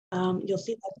You'll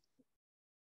see that.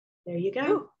 There you go.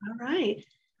 All right.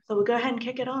 So we'll go ahead and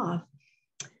kick it off.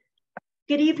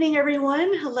 Good evening,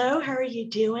 everyone. Hello, how are you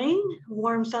doing?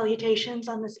 Warm salutations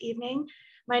on this evening.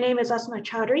 My name is Asma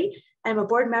Chaudhry. I'm a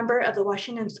board member of the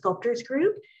Washington Sculptors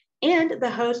Group and the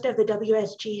host of the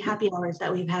WSG Happy Hours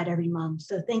that we've had every month.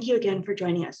 So thank you again for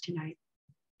joining us tonight.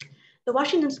 The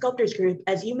Washington Sculptors Group,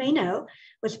 as you may know,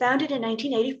 was founded in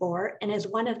 1984 and is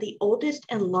one of the oldest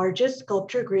and largest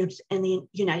sculpture groups in the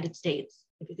United States,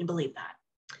 if you can believe that.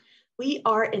 We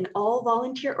are an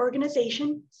all-volunteer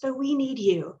organization, so we need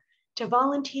you to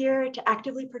volunteer, to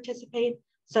actively participate,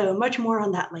 so much more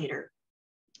on that later.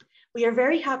 We are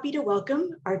very happy to welcome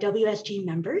our WSG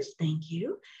members, thank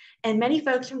you, and many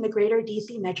folks from the greater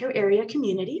DC metro area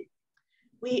community.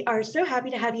 We are so happy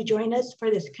to have you join us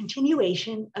for this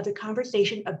continuation of the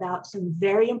conversation about some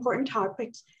very important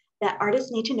topics that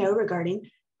artists need to know regarding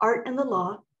art and the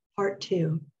law, part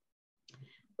 2.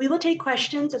 We will take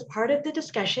questions as part of the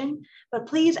discussion, but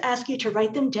please ask you to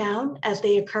write them down as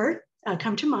they occur,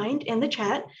 come to mind in the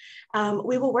chat.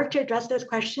 We will work to address those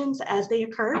questions as they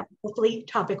occur, hopefully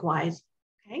topic-wise,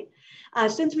 okay?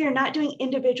 Since we are not doing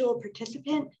individual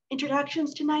participant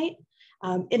introductions tonight,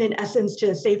 in an essence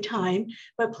to save time,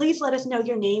 but please let us know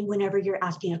your name whenever you're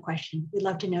asking a question. We'd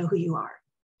love to know who you are.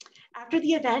 After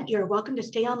the event, you're welcome to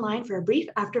stay online for a brief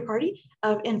after party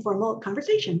of informal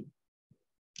conversation.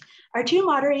 Our 2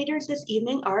 moderators this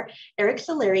evening are Eric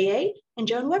Salerier and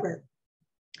Joan Weber.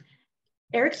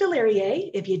 Eric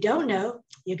Salerier, if you don't know,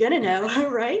 you're gonna know,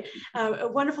 right? A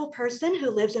wonderful person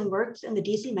who lives and works in the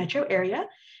DC metro area.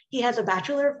 He has a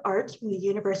Bachelor of Arts from the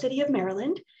University of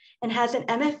Maryland and has an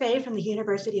MFA from the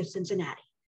University of Cincinnati.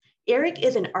 Eric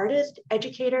is an artist,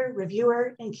 educator,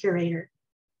 reviewer, and curator.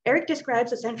 Eric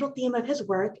describes the central theme of his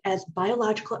work as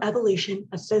biological evolution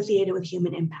associated with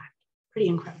human impact. Pretty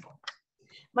incredible.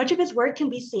 Much of his work can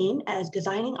be seen as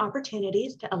designing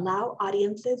opportunities to allow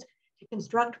audiences to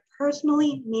construct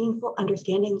personally meaningful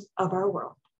understandings of our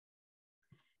world.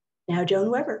 Now,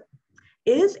 Joan Weber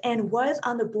is and was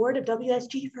on the board of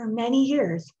WSG for many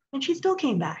years, and she still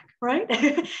came back, right?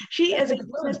 She is a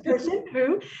business person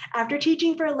who, after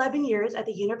teaching for 11 years at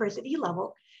the university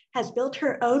level, has built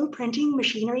her own printing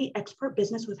machinery export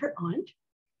business with her aunt.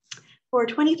 For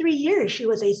 23 years, she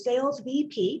was a sales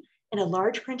VP in a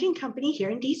large printing company here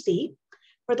in DC.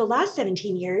 For the last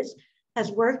 17 years,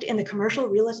 has worked in the commercial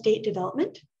real estate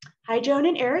development. Hi, Joan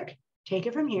and Eric, take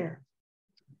it from here.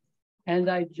 And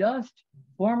I just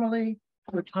formally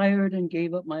retired and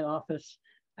gave up my office.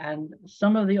 And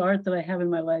some of the art that I have in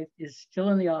my life is still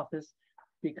in the office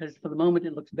because for the moment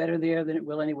it looks better there than it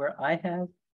will anywhere I have.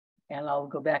 And I'll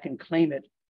go back and claim it.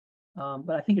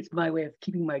 But I think it's my way of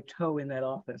keeping my toe in that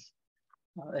office.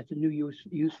 That's a new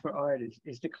use for art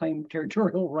is to claim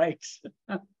territorial rights.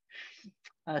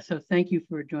 So thank you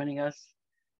for joining us.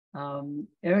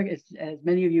 Eric, as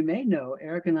many of you may know,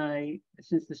 Eric and I,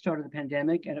 since the start of the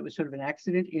pandemic, and it was sort of an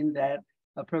accident in that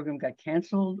a program got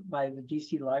canceled by the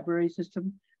DC library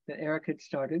system that Eric had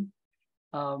started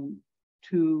for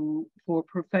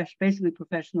basically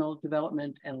professional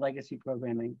development and legacy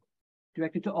programming,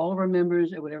 directed to all of our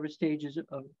members at whatever stages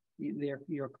of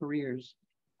your careers,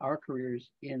 our careers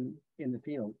in the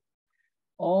field.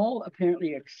 All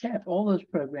apparently except all those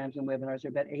programs and webinars, there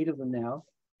are about 8 of them now,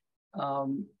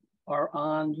 are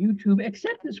on YouTube,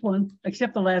 except this one,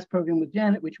 except the last program with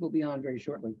Janet, which will be on very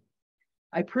shortly.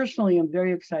 I personally am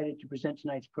very excited to present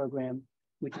tonight's program,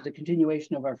 which is a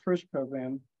continuation of our first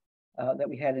program that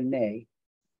we had in May.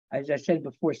 As I said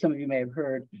before, some of you may have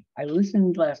heard, I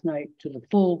listened last night to the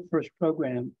full first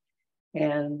program,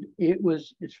 and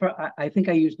I think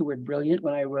I used the word brilliant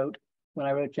when I wrote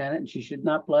Janet, and she should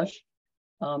not blush.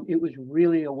 It was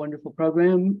really a wonderful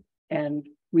program, and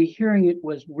rehearing it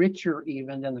was richer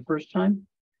even than the first time.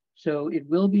 So it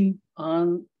will be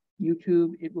on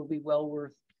YouTube. It will be well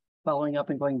worth following up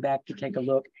and going back to take a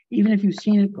look, even if you've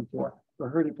seen it before or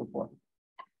heard it before.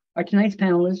 Our tonight's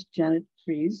panelist, Janet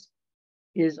Fries,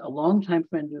 is a longtime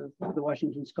friend of the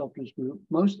Washington Sculptors Group.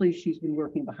 Mostly she's been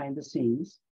working behind the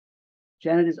scenes.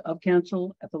 Janet is of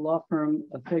counsel at the law firm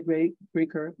of Fegre,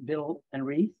 Brinker, Biddle and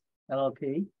Reith,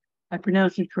 LLP. I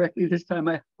pronounced it correctly this time,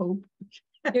 I hope.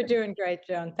 You're doing great,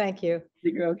 Joan. Thank you.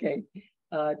 You're okay.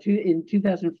 In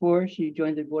 2004, she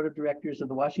joined the board of directors of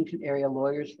the Washington Area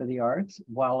Lawyers for the Arts,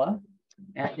 WALA.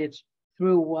 And it's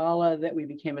through WALA that we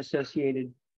became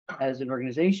associated as an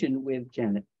organization with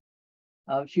Janet.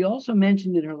 She also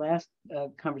mentioned in her last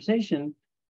conversation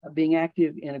being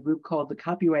active in a group called the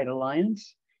Copyright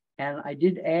Alliance. And I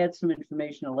did add some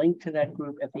information, a link to that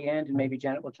group at the end, and maybe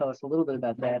Janet will tell us a little bit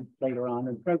about that later on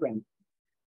in the program.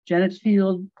 Janet's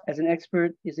field as an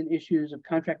expert is in issues of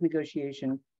contract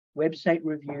negotiation, website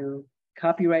review,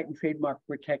 copyright and trademark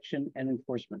protection and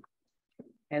enforcement.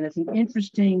 And as an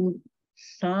interesting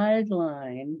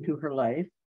sideline to her life,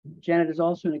 Janet is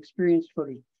also an experienced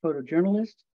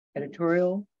photojournalist,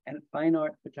 editorial, and fine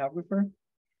art photographer.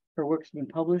 Her works have been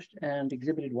published and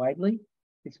exhibited widely.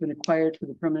 It's been acquired for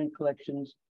the permanent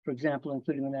collections, for example,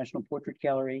 including the National Portrait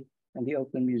Gallery and the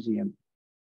Oakland Museum.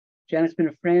 Janet's been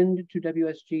a friend to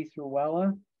WSG through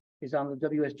WALA, is on the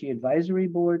WSG advisory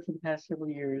board for the past several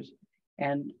years,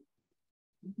 and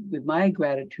with my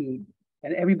gratitude,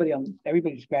 and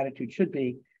everybody's gratitude should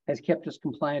be, has kept us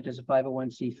compliant as a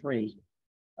 501c3,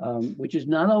 which is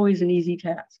not always an easy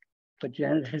task, but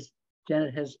Janet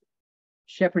has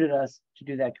shepherded us to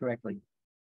do that correctly.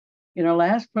 In our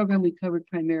last program, we covered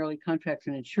primarily contracts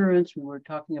and insurance. We were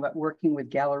talking about working with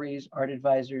galleries, art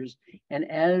advisors,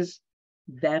 and as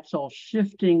that's all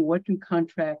shifting, what do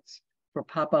contracts for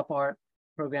pop-up art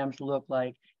programs look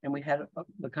like? And we had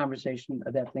the conversation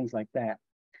about things like that.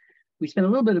 We spent a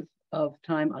little bit of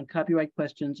time on copyright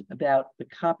questions about the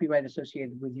copyright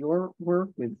associated with your work,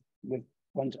 with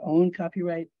one's own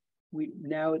copyright.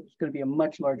 Now it's going to be a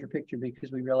much larger picture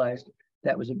because we realized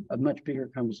that was a much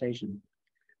bigger conversation.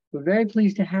 We're very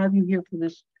pleased to have you here for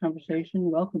this conversation.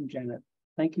 Welcome, Janet.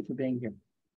 Thank you for being here.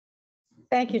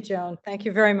 Thank you, Joan. Thank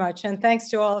you very much. And thanks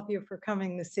to all of you for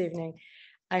coming this evening.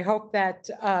 I hope that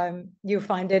you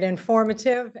find it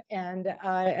informative. And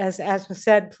as was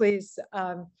said, please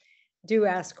do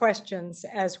ask questions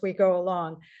as we go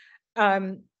along.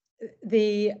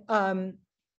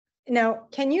 Now,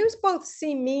 can you both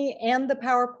see me and the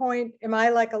PowerPoint? Am I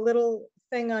like a little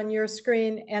thing on your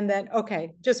screen? And then,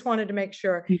 okay, just wanted to make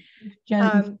sure.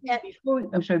 Janet,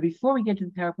 before we get to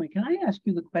the PowerPoint, can I ask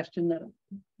you the question that,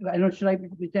 I don't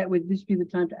know, would this be the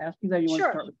time to ask you that? You want to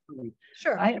start with me?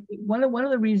 Sure. One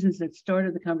of the reasons that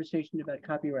started the conversation about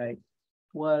copyright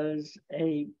was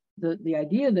the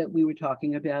idea that we were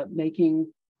talking about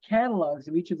making catalogs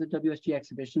of each of the WSG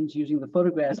exhibitions using the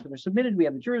photographs that were submitted. We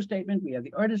have the juror statement, we have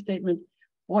the artist statement.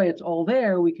 Boy, it's all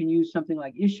there. We can use something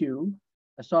like Issue,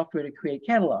 a software to create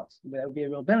catalogs. That would be a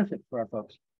real benefit for our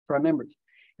folks, for our members.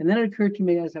 And then it occurred to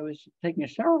me as I was taking a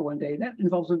shower one day, that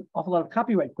involves an awful lot of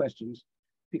copyright questions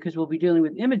because we'll be dealing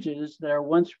with images that are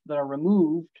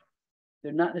removed.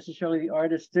 They're not necessarily the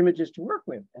artist's images to work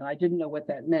with. And I didn't know what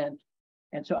that meant.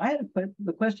 And so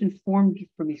the question formed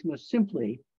for me most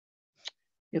simply,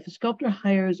 if a sculptor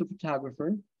hires a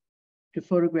photographer to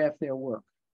photograph their work,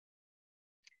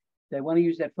 they want to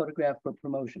use that photograph for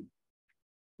promotion.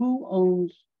 Who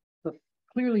owns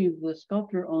clearly the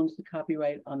sculptor owns the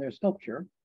copyright on their sculpture,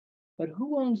 but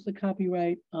who owns the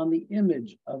copyright on the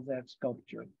image of that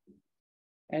sculpture?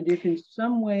 And if in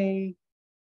some way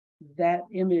that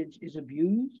image is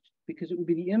abused, because it would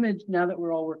be the image, now that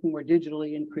we're all working more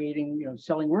digitally and creating,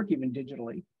 selling work even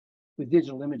digitally with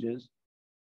digital images,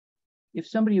 if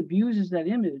somebody abuses that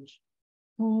image,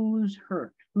 who's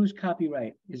hurt? Whose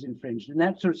copyright is infringed? And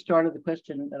that sort of started the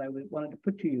question that I wanted to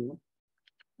put to you.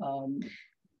 I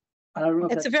don't know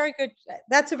if that's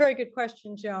a very good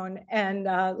question, Joan. And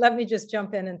let me just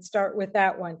jump in and start with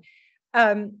that one.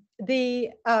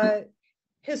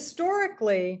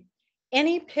 Historically,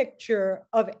 any picture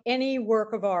of any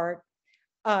work of art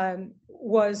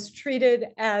was treated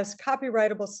as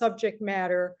copyrightable subject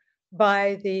matter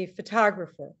by the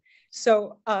photographer.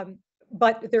 So,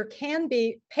 but there can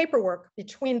be paperwork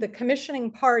between the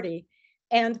commissioning party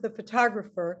and the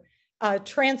photographer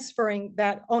transferring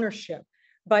that ownership.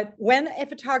 But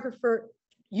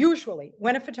usually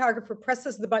when a photographer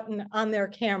presses the button on their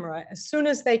camera, as soon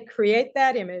as they create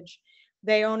that image,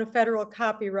 they own a federal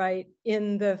copyright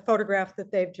in the photograph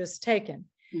that they've just taken.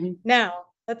 Mm-hmm. Now,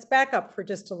 let's back up for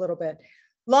just a little bit.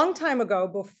 Long time ago,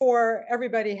 before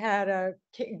everybody had a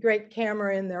great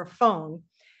camera in their phone,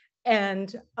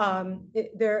 and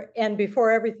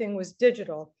before everything was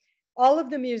digital, all of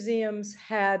the museums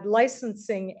had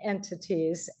licensing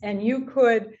entities, and you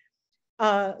could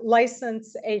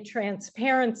license a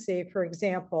transparency, for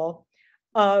example,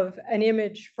 of an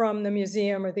image from the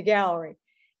museum or the gallery.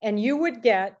 And you would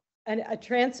get a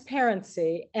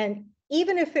transparency, and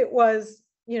even if it was,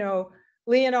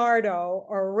 Leonardo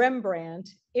or Rembrandt,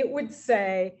 it would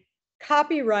say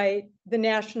copyright the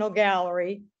National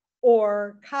Gallery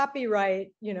or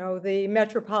copyright, the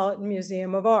Metropolitan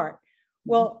Museum of Art.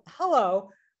 Well, hello,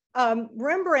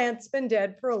 Rembrandt's been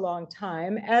dead for a long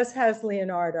time, as has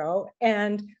Leonardo,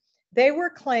 and they were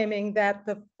claiming that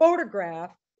the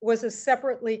photograph was a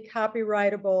separately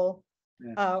copyrightable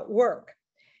work.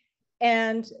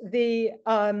 And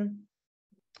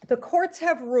the courts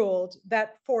have ruled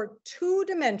that for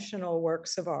two-dimensional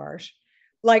works of art,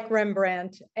 like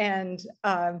Rembrandt and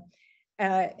I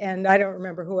don't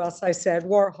remember who else I said,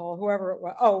 Warhol, whoever it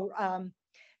was.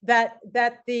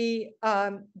 That's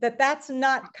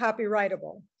not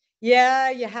copyrightable. Yeah,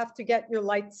 you have to get your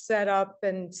lights set up,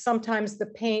 and sometimes the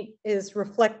paint is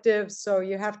reflective, so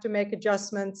you have to make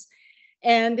adjustments.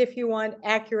 And if you want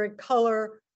accurate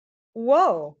color,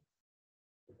 whoa.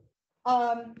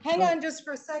 Hang on just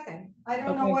for a second. I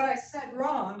don't know what I said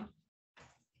wrong.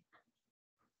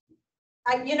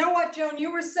 You know what, Joan,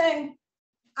 you were saying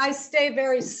I stay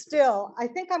very still. I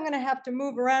think I'm going to have to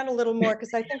move around a little more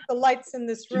because I think the lights in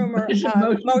this room are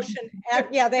motion.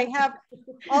 Yeah, they have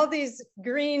all these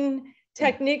green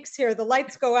techniques here. The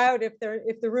lights go out if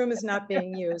the room is not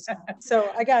being used. So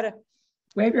I got to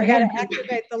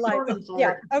activate the lights.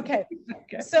 Yeah. Okay.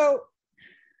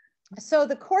 So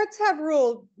the courts have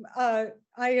ruled, I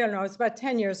don't know, it's about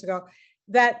 10 years ago,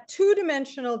 that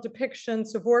two-dimensional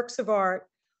depictions of works of art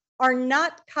are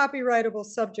not copyrightable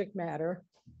subject matter,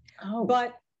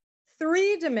 but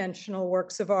three-dimensional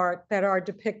works of art that are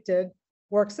depicted,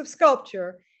 works of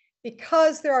sculpture,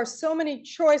 because there are so many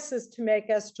choices to make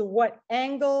as to what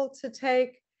angle to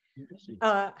take,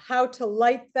 how to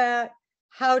light that,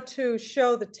 how to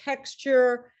show the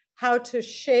texture, how to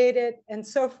shade it, and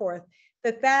so forth,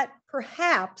 that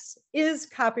perhaps is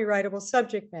copyrightable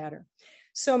subject matter.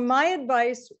 So my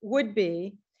advice would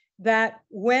be that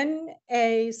when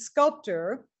a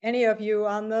sculptor, any of you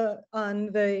on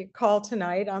the call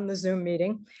tonight, on the Zoom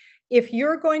meeting, if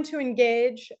you're going to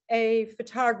engage a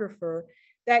photographer,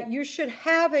 that you should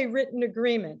have a written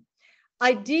agreement.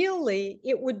 Ideally,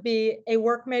 it would be a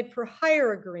work made for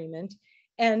hire agreement,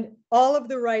 and all of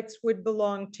the rights would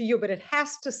belong to you, but it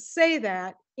has to say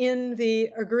that in the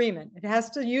agreement. It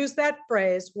has to use that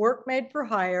phrase, work made for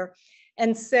hire,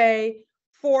 and say,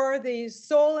 for the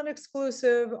sole and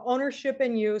exclusive ownership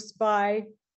and use by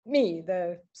me,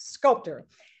 the sculptor,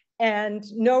 and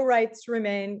no rights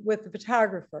remain with the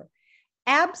photographer.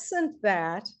 Absent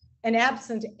that, and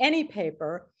absent any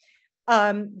paper,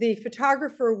 the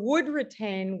photographer would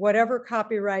retain whatever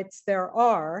copyrights there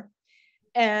are,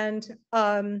 and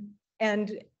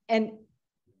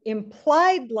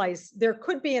implied license, there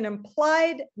could be an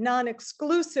implied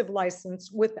non-exclusive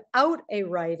license without a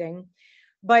writing,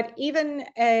 but even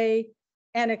an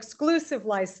exclusive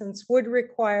license would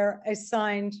require a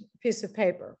signed piece of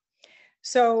paper.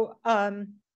 So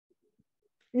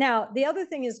now the other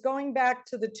thing is, going back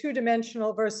to the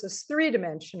two-dimensional versus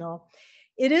three-dimensional,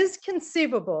 it is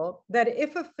conceivable that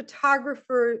if a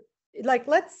photographer, like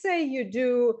let's say you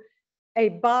do a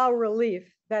bas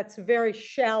relief that's very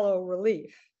shallow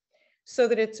relief, so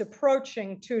that it's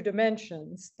approaching 2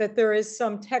 dimensions, that there is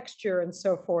some texture and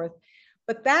so forth.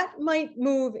 But that might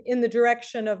move in the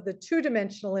direction of the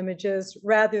 2-dimensional images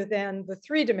rather than the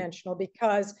 3-dimensional,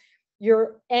 because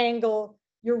your angle,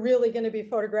 you're really going to be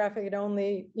photographing it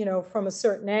only, from a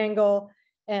certain angle.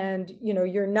 And,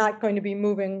 you're not going to be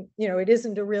moving, it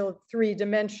isn't a real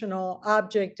 3-dimensional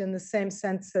object in the same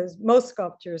sense as most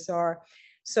sculptures are.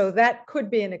 So that could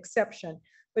be an exception.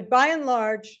 But by and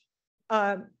large,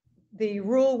 the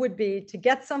rule would be to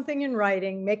get something in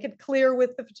writing, make it clear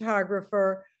with the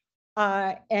photographer,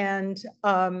 and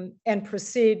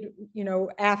proceed,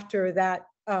 after that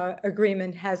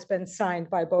agreement has been signed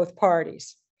by both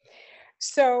parties.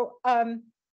 So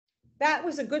that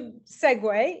was a good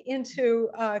segue into.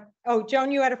 Oh,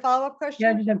 Joan, you had a follow-up question?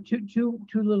 Yeah, I just have two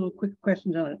little quick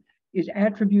questions on it. Is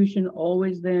attribution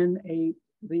always then an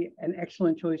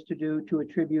excellent choice to do, to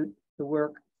attribute the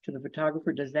work to the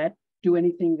photographer? Does that do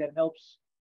anything that helps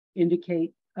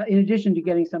indicate, in addition to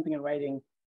getting something in writing,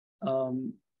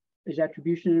 is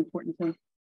attribution an important thing?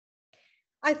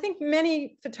 I think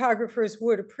many photographers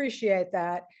would appreciate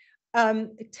that.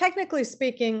 Technically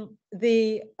speaking,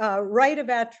 the right of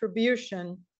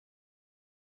attribution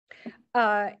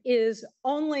is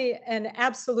only an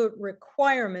absolute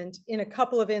requirement in a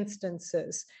couple of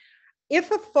instances.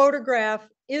 If a photograph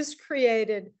is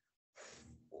created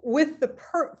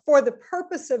for the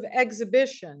purpose of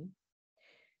exhibition,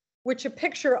 which a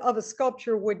picture of a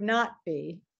sculpture would not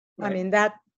be. Right. I mean,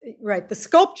 the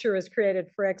sculpture is created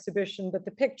for exhibition, but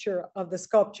the picture of the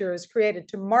sculpture is created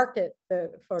to market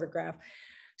the photograph.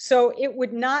 So it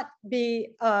would not be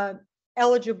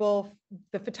eligible,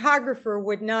 the photographer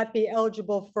would not be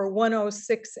eligible for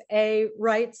 106A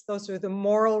rights. Those are the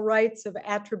moral rights of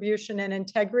attribution and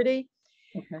integrity.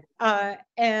 Okay.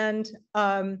 And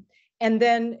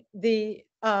then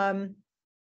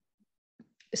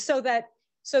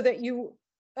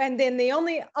and then the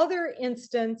only other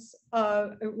instance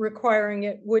requiring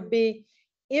it would be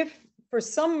if for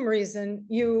some reason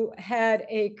you had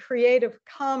a Creative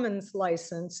Commons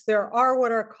license, there are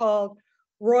what are called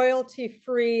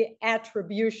royalty-free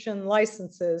attribution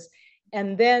licenses.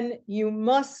 And then you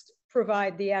must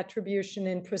provide the attribution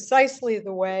in precisely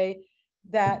the way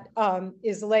that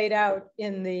is laid out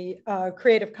in the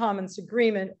Creative Commons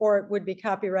agreement, or it would be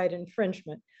copyright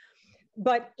infringement.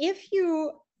 But if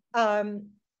you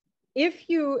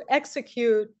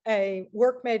execute a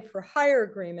work made for hire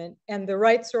agreement and the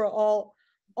rights are all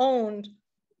owned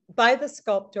by the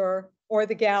sculptor or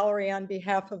the gallery on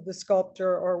behalf of the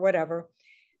sculptor or whatever,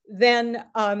 then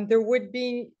there would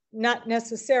be not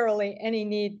necessarily any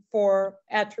need for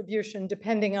attribution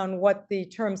depending on what the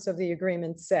terms of the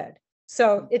agreement said.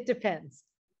 So it depends.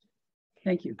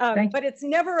 Thank you. But it's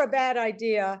never a bad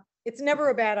idea. It's never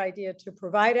a bad idea to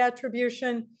provide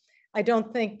attribution. I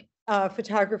don't think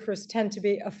photographers tend to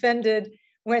be offended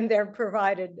when they're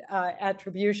provided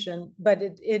attribution, but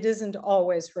it isn't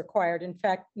always required. In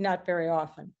fact, not very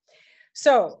often.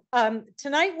 So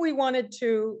tonight we wanted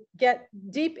to get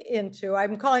deep into,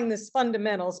 I'm calling this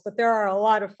fundamentals, but there are a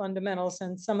lot of fundamentals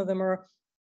and some of them are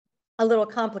a little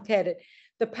complicated.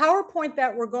 The PowerPoint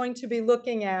that we're going to be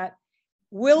looking at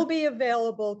will be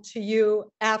available to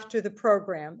you after the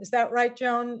program. Is that right,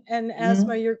 Joan and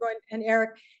Asma? You're going, and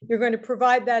Eric, you're going to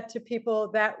provide that to people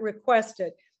that request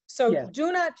it. So yes.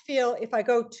 Do not feel if I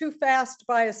go too fast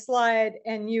by a slide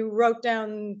and you wrote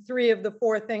down 3 of the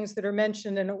 4 things that are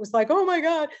mentioned and it was like, oh my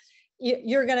God,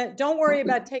 you're gonna, don't worry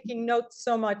about taking notes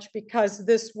so much because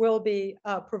this will be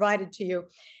provided to you.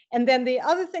 And then the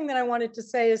other thing that I wanted to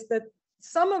say is that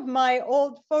some of my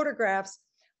old photographs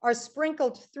are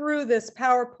sprinkled through this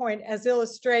PowerPoint as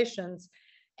illustrations.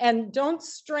 And don't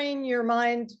strain your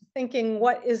mind thinking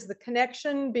what is the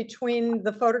connection between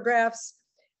the photographs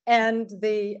and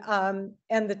the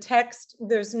text.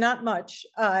 There's not much.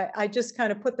 I just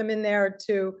kind of put them in there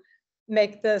to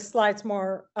make the slides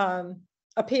more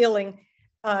appealing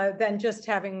than just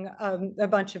having a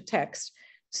bunch of text.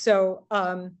 So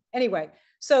anyway,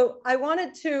 so I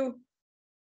wanted to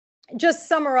just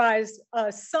summarize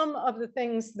some of the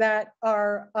things that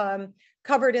are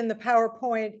covered in the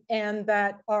PowerPoint and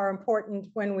that are important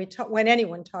when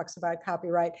anyone talks about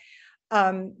copyright.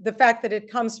 The fact that it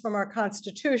comes from our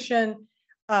Constitution,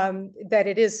 that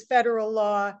it is federal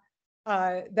law,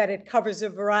 that it covers a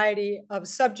variety of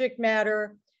subject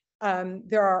matter.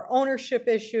 There are ownership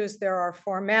issues, there are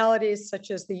formalities such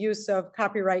as the use of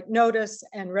copyright notice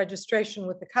and registration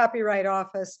with the Copyright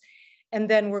Office. And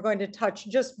then we're going to touch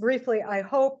just briefly, I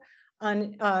hope,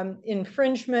 on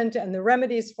infringement and the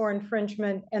remedies for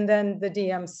infringement, and then the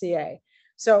DMCA.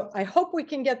 So I hope we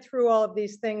can get through all of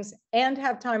these things and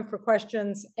have time for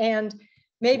questions and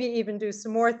maybe even do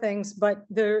some more things, but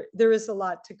there is a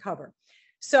lot to cover.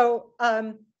 So,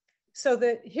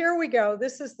 here we go.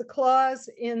 This is the clause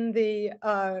in the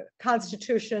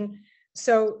Constitution.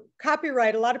 So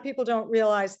copyright, a lot of people don't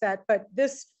realize that, but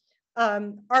this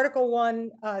Article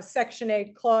 1, Section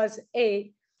 8, Clause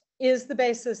 8 is the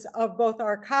basis of both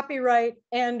our copyright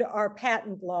and our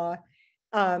patent law,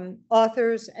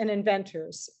 authors and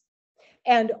inventors.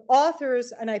 And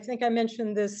authors, and I think I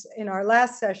mentioned this in our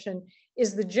last session,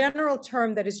 is the general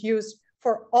term that is used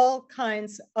for all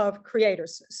kinds of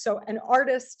creators. So an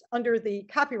artist under the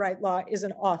copyright law is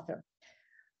an author.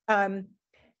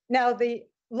 Now the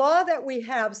law that we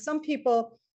have, some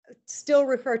people still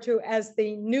refer to as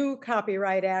the new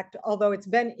Copyright Act, although it's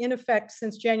been in effect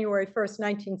since January 1st,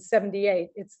 1978.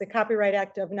 It's the Copyright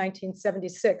Act of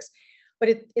 1976, but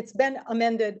it's been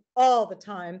amended all the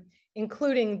time,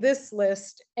 including this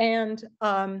list. And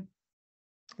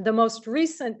the most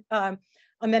recent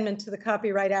amendment to the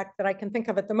Copyright Act that I can think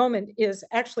of at the moment is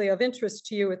actually of interest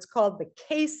to you. It's called the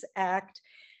CASE Act.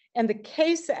 And the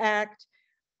CASE Act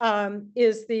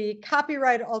is the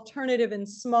Copyright Alternative in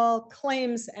Small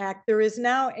Claims Act. There is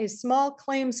now a small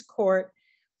claims court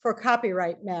for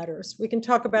copyright matters. We can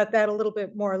talk about that a little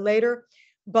bit more later,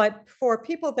 but for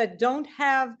people that don't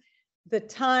have the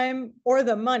time or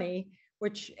the money,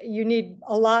 which you need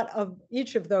a lot of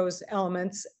each of those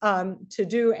elements to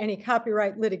do any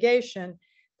copyright litigation,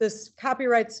 this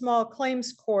Copyright Small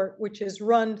Claims Court, which is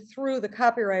run through the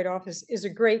Copyright Office, is a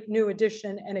great new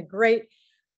addition and a great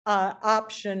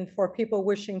option for people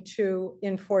wishing to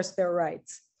enforce their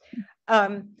rights.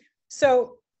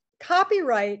 So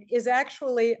copyright is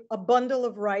actually a bundle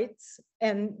of rights,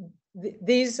 and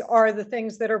these are the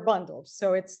things that are bundled.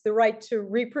 So it's the right to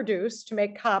reproduce, to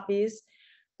make copies,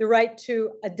 the right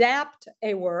to adapt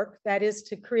a work, that is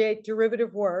to create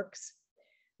derivative works.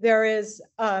 There is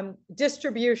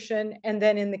distribution, and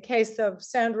then in the case of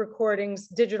sound recordings,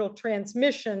 digital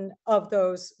transmission of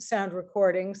those sound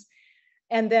recordings.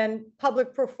 and then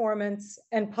public performance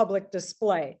and public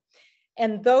display.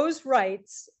 And those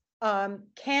rights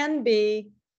can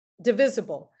be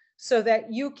divisible so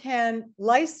that you can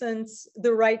license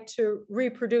the right to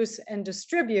reproduce and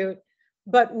distribute,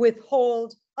 but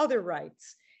withhold other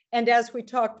rights. And as we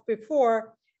talked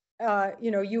before,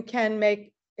 you can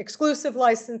make exclusive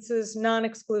licenses,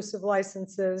 non-exclusive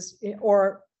licenses,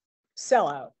 or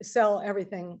sell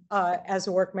everything as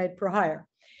a work made for hire.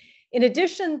 In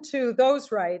addition to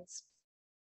those rights,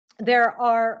 there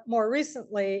are more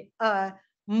recently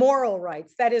moral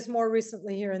rights. That is more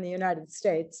recently here in the United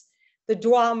States. The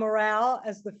droit moral,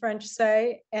 as the French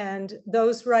say, and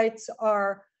those rights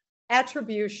are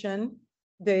attribution,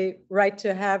 the right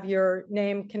to have your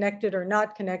name connected or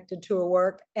not connected to a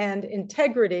work, and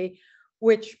integrity,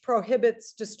 which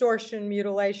prohibits distortion,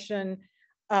 mutilation,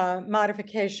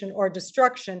 modification, or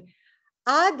destruction.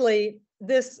 Oddly,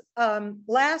 this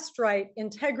last right,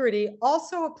 integrity,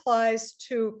 also applies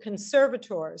to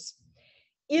conservators.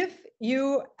 If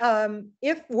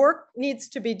work needs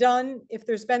to be done, if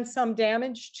there's been some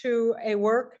damage to a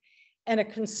work and a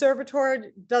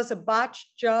conservator does a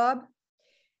botched job,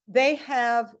 they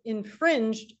have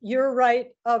infringed your right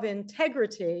of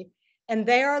integrity, and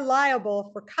they are liable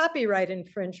for copyright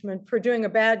infringement for doing a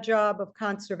bad job of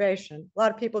conservation. A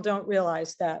lot of people don't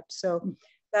realize that, so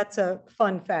that's a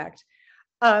fun fact.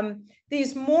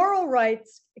 These moral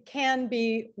rights can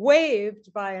be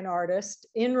waived by an artist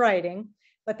in writing,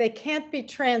 but they can't be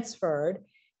transferred.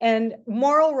 And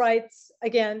moral rights,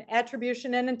 again,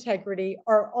 attribution and integrity,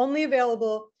 are only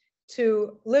available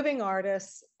to living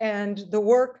artists, and the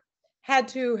work had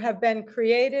to have been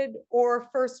created or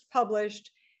first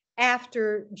published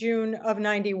after June of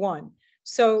 '91.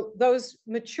 So those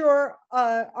mature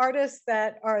artists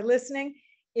that are listening,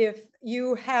 if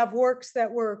you have works that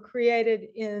were created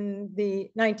in the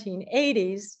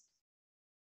 1980s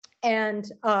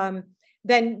and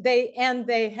then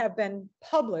they have been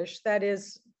published, that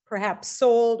is perhaps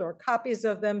sold or copies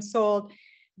of them sold,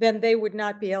 then they would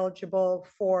not be eligible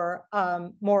for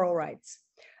moral rights.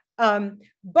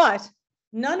 But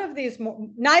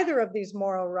neither of these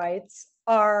moral rights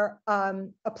are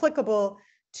applicable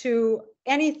to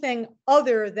anything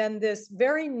other than this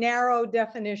very narrow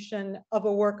definition of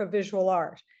a work of visual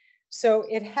art. So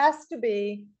it has to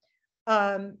be,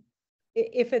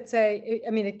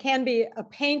 it can be a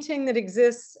painting that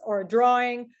exists or a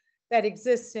drawing that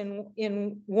exists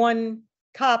in one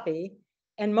copy,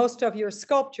 and most of your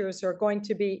sculptures are going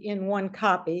to be in one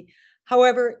copy.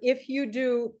 However, if you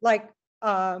do like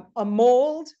a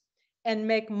mold and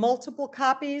make multiple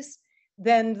copies,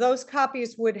 then those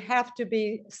copies would have to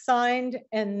be signed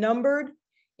and numbered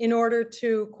in order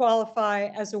to qualify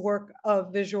as a work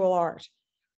of visual art.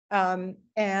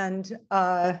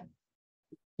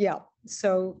 Yeah,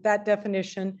 so that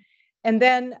definition. And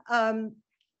then,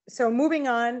 so moving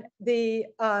on,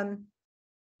 a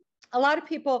lot of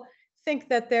people think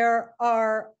that there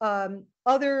are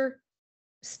other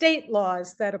state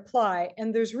laws that apply,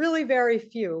 and there's really very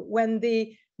few. When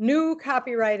the new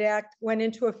Copyright Act went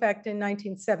into effect in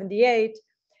 1978,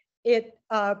 it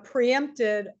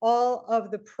preempted all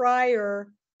of the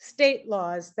prior state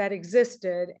laws that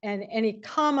existed, and any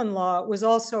common law was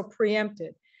also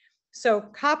preempted. So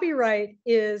copyright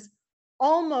is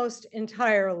almost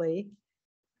entirely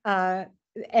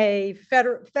a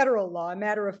federal law, a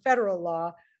matter of federal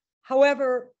law.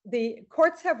 However, the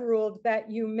courts have ruled that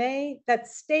that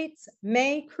states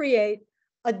may create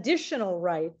additional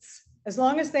rights as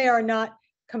long as they are not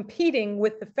competing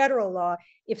with the federal law.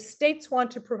 If states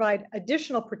want to provide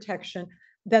additional protection,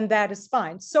 then that is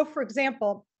fine. So for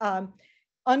example,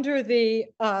 under the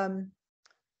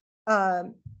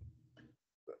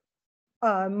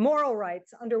moral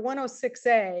rights, under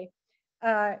 106A,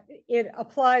 it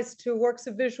applies to works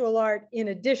of visual art in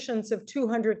editions of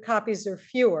 200 copies or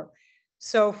fewer.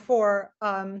 So for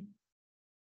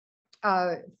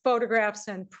photographs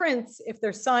and prints, if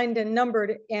they're signed and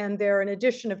numbered and they're an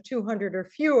edition of 200 or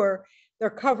fewer,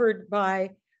 they're covered by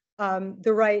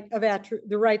the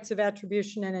rights of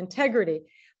attribution and integrity.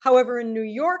 However, in New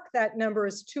York, that number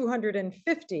is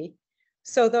 250.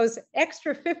 So those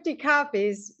extra 50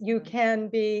 copies, you can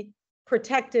be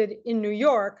protected in New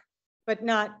York, but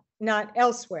not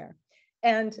elsewhere.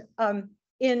 And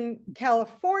in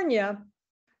California,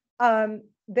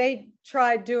 they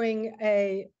tried doing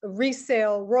a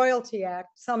resale royalty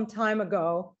act some time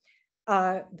ago,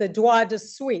 the droit de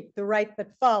suite, the right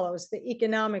that follows, the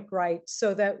economic right,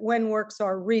 so that when works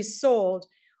are resold,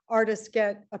 artists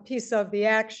get a piece of the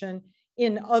action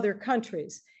in other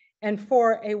countries. And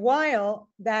for a while,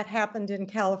 that happened in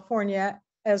California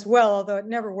as well, although it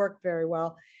never worked very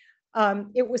well.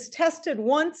 It was tested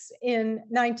once in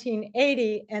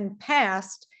 1980 and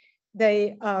passed.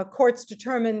 The courts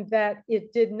determined that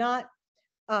it did not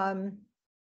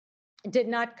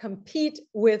compete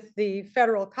with the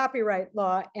federal copyright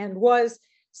law and was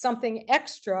something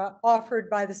extra offered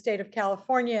by the state of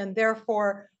California and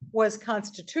therefore was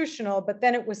constitutional. But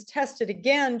then it was tested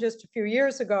again just a few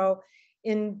years ago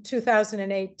in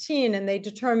 2018, and they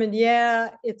determined,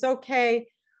 yeah, it's okay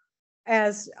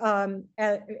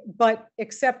but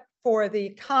except for the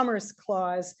Commerce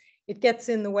Clause, it gets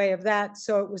in the way of that.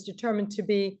 So it was determined to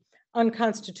be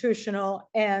unconstitutional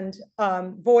and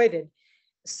voided.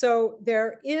 So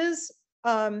there is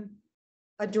a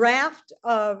draft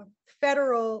of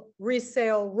federal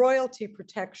resale royalty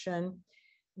protection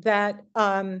that,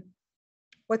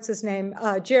 what's his name?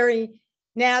 Jerry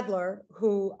Nadler,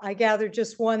 who I gather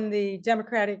just won the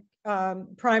Democratic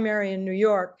primary in New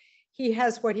York. He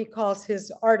has what he calls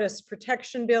his artist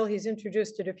protection bill. He's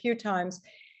introduced it a few times.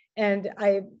 And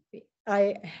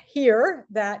I hear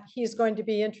that he's going to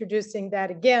be introducing that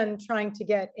again, trying to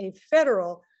get a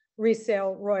federal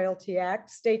Resale Royalty Act.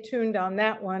 Stay tuned on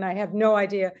that one. I have no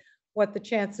idea what the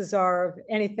chances are of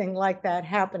anything like that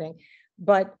happening.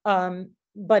 But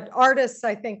artists,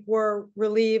 I think, were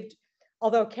relieved.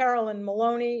 Although Carolyn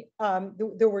Maloney,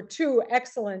 there were two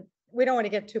excellent, we don't want to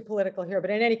get too political here, but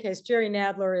in any case, Jerry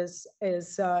Nadler is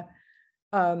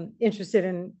interested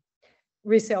in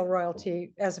resale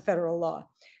royalty as a federal law.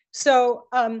 So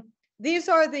these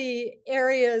are the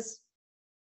areas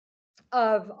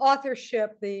of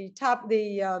authorship, the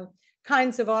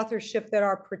kinds of authorship that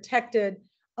are protected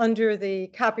under the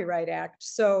Copyright Act.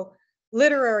 So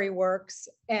literary works,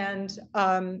 and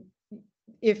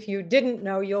if you didn't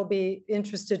know, you'll be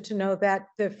interested to know that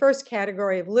the first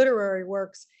category of literary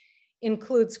works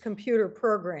includes computer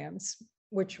programs,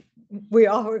 which we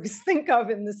always think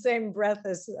of in the same breath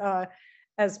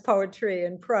as poetry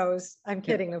and prose. I'm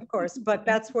kidding, of course, but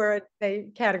that's where they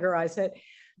categorize it.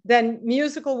 Then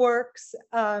musical works,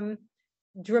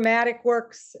 dramatic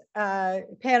works,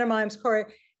 pantomimes, choreo,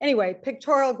 anyway,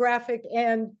 pictorial, graphic,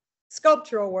 and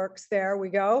sculptural works, there we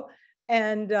go.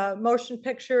 And motion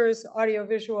pictures,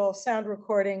 audiovisual, sound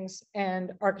recordings,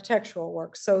 and architectural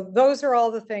works. So those are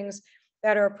all the things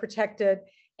that are protected.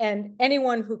 And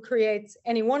anyone who creates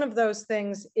any one of those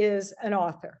things is an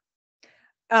author.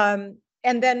 And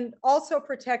then also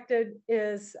protected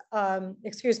is,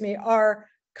 are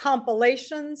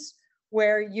compilations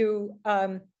where you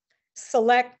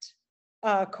select,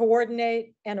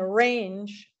 coordinate, and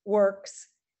arrange works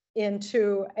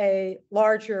into a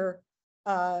larger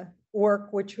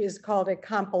work, which is called a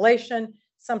compilation,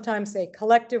 sometimes a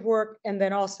collective work, and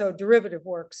then also derivative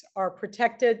works are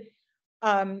protected.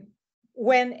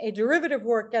 When a derivative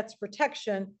work gets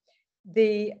protection,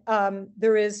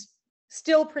 there is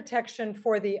still protection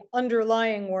for the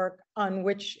underlying work on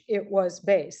which it was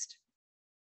based.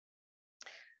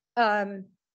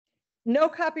 No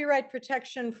copyright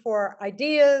protection for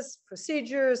ideas,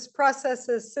 procedures,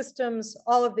 processes, systems,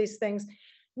 all of these things.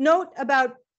 Note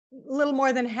about a little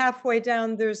more than halfway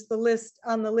down, there's the list,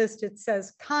 on the list it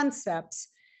says concepts.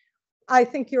 I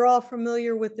think you're all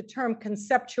familiar with the term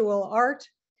conceptual art.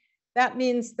 That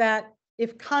means that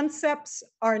if concepts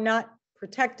are not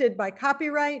protected by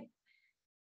copyright,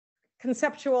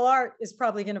 conceptual art is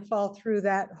probably going to fall through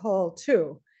that hole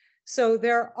too. So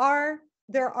there are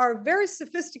very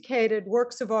sophisticated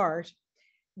works of art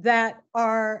that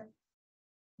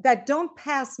don't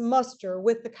pass muster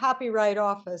with the Copyright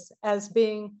Office as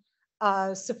being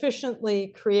sufficiently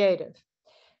creative.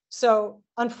 So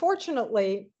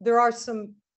unfortunately, there are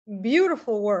some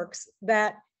beautiful works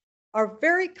that are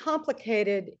very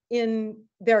complicated in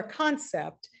their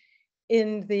concept,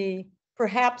 in the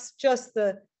perhaps just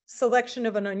the selection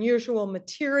of an unusual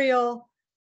material,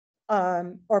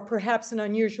 or perhaps an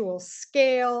unusual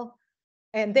scale.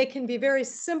 And they can be very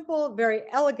simple, very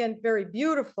elegant, very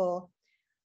beautiful.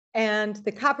 And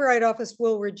the Copyright Office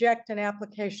will reject an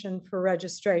application for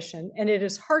registration. And it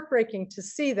is heartbreaking to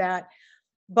see that.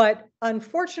 But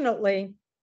unfortunately,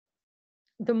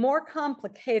 the more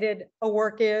complicated a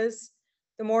work is,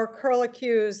 the more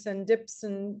curlicues and dips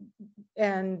and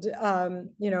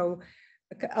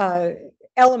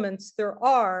elements there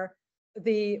are,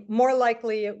 the more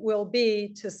likely it will be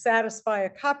to satisfy a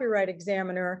copyright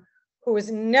examiner, who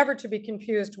is never to be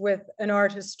confused with an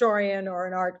art historian or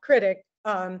an art critic,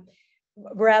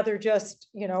 rather just,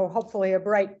 hopefully a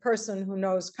bright person who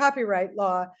knows copyright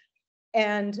law.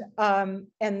 And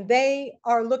they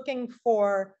are looking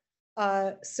for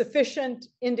sufficient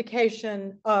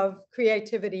indication of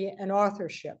creativity and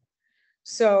authorship.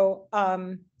 So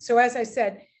as I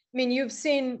said, you've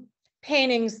seen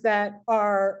paintings that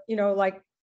are, you know, like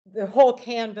the whole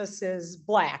canvas is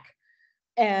black,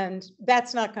 and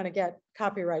that's not going to get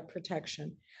copyright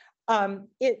protection.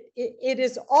 It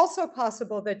is also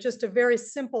possible that just a very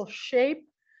simple shape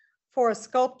for a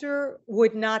sculpture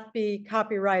would not be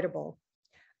copyrightable.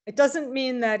 It doesn't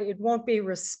mean that it won't be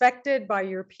respected by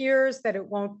your peers, that it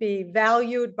won't be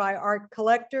valued by art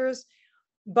collectors,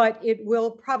 but it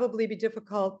will probably be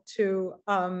difficult to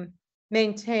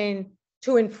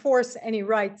to enforce any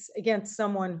rights against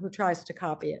someone who tries to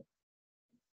copy it.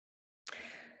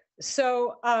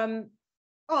 So,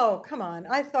 oh, come on.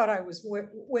 I thought I was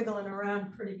wiggling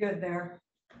around pretty good there.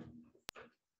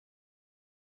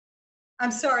 I'm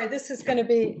sorry, this is going to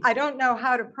be, I don't know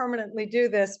how to permanently do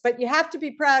this, but you have to be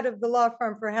proud of the law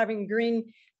firm for having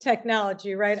green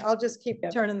technology, right? I'll just keep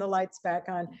turning the lights back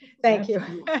on. Thank you.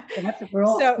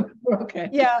 So, okay.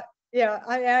 Yeah,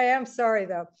 I am sorry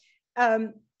though.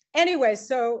 Anyway,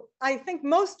 so I think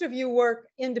most of you work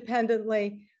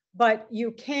independently, but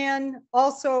you can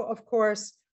also, of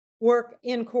course, work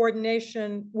in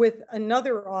coordination with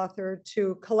another author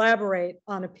to collaborate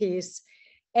on a piece.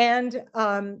 And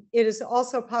it is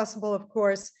also possible, of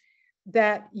course,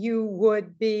 that you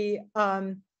would be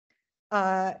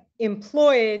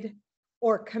employed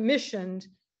or commissioned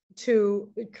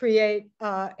to create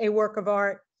a work of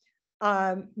art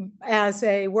as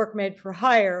a work made for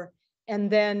hire, and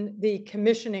then the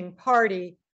commissioning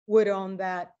party would own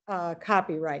that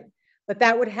copyright. But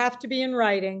that would have to be in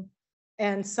writing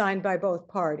and signed by both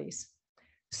parties.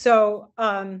 So,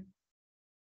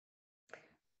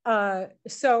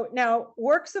 so now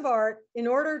works of art, in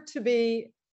order to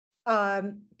be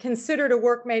considered a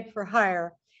work made for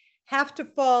hire, have to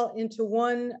fall into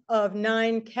one of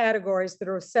 9 categories that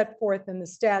are set forth in the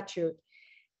statute.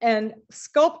 And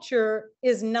sculpture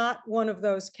is not one of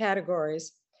those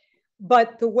categories.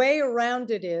 But the way around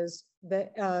it is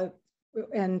that,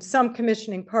 and some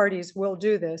commissioning parties will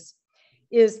do this,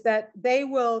 is that they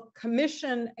will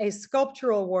commission a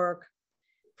sculptural work,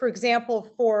 for example,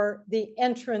 for the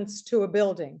entrance to a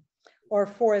building, or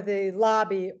for the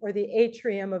lobby or the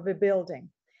atrium of a building.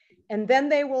 And then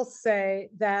they will say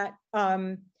that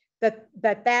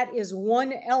that is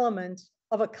one element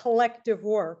of a collective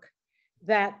work,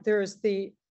 that there's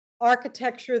the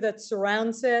architecture that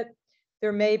surrounds it.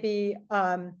 There may be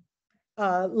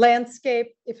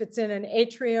landscape, if it's in an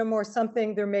atrium or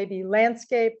something, there may be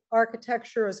landscape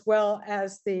architecture as well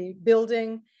as the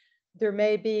building. There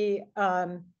may be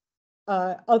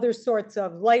other sorts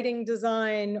of lighting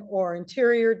design or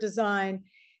interior design.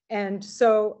 And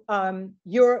so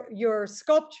your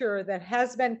sculpture that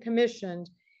has been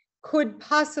commissioned could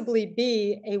possibly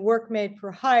be a work made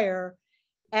for hire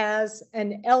as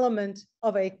an element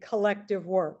of a collective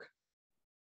work.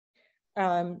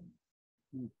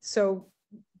 So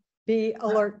be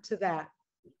alert to that.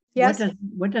 Yes.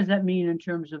 What does that mean in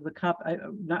terms of the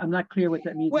I'm not clear what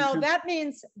that means. Well, that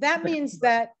means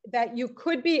that you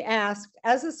could be asked,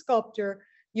 as a sculptor,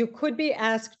 you could be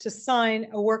asked to sign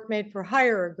a work made for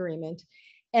hire agreement.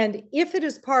 And if it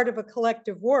is part of a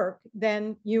collective work,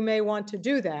 then you may want to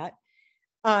do that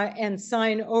and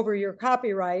sign over your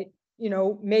copyright, you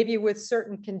know, maybe with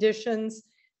certain conditions,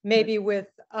 maybe with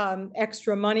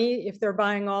extra money if they're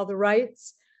buying all the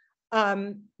rights.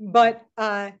 But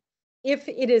if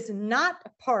it is not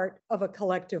a part of a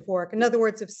collective work, in other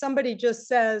words, if somebody just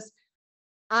says,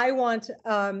 I want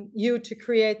you to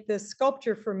create this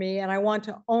sculpture for me and I want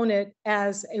to own it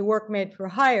as a work made for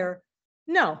hire,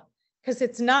 no, because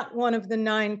it's not one of the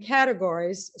 9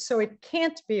 categories, so it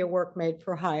can't be a work made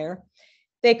for hire.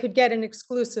 They could get an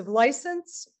exclusive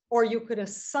license, or you could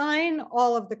assign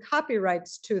all of the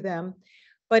copyrights to them,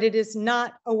 but it is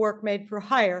not a work made for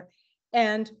hire.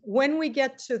 And when we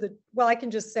get to the, well, I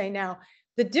can just say now,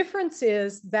 the difference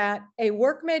is that a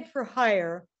work made for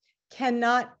hire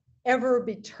cannot ever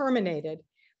be terminated,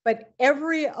 but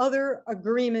every other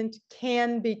agreement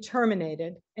can be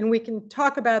terminated. And we can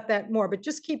talk about that more, but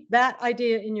just keep that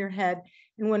idea in your head.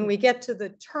 And when we get to the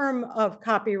term of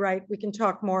copyright, we can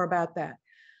talk more about that.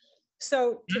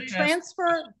 So to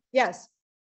transfer, yes.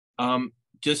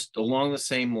 Just along the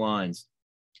same lines,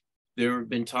 there have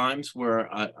been times where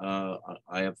I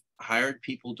have hired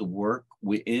people to work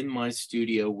within my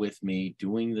studio with me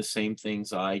doing the same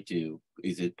things I do.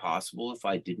 Is it possible, if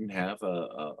I didn't have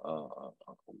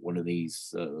one of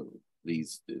these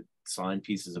signed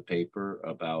pieces of paper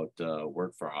about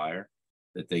work for hire,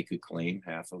 that they could claim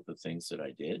half of the things that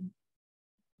I did?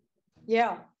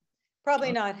 Yeah,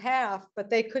 probably not half, but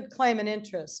they could claim an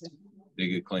interest. They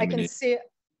could claim I can see it.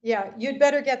 Yeah, you'd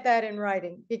better get that in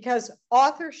writing, because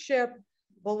authorship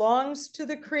belongs to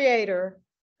the creator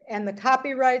and the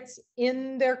copyrights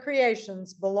in their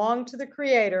creations belong to the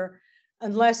creator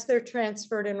unless they're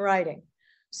transferred in writing.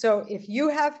 So if you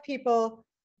have people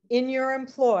in your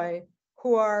employ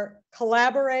who are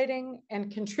collaborating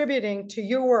and contributing to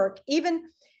your work, even,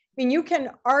 I mean, you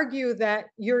can argue that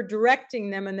you're directing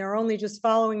them and they're only just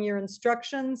following your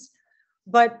instructions,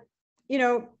 but you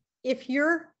know, if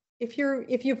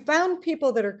you've found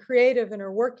people that are creative and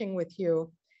are working with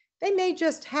you, they may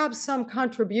just have some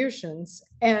contributions,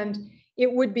 and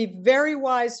it would be very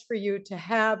wise for you to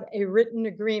have a written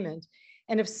agreement.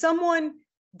 And if someone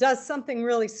does something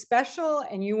really special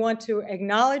and you want to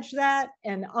acknowledge that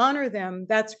and honor them,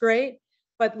 that's great.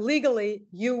 But legally,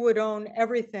 you would own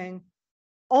everything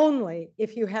only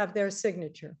if you have their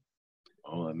signature.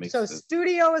 Oh, that makes so sense.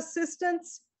 Studio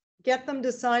assistants, get them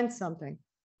to sign something.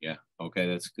 Yeah. Okay,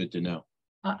 that's good to know.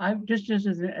 I've just as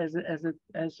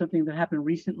something that happened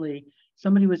recently.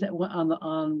 Somebody was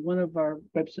on one of our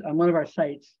websites, on one of our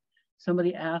sites.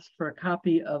 Somebody asked for a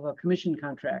copy of a commission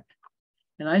contract,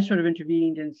 and I sort of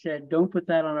intervened and said, "Don't put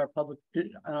that on our public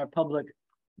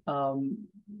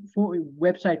for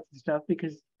websites and stuff,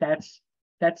 because that's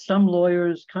some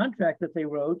lawyer's contract that they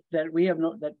wrote that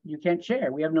that you can't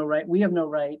share. We have no right. We have no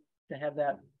right to have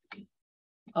that."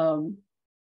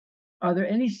 Are there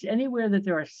anywhere that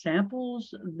there are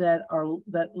samples that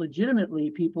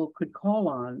legitimately people could call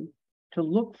on to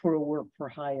look for a work for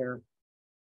hire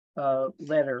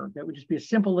letter that would just be a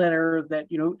simple letter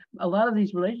that, you know, a lot of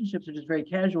these relationships are just very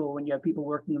casual when you have people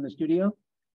working in the studio,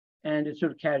 and it's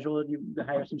sort of casual, and you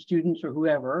hire some students or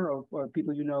whoever, or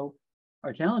people you know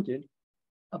are talented,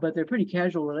 but they're pretty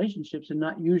casual relationships and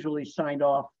not usually signed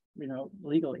off, you know,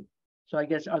 legally. So I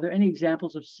guess, are there any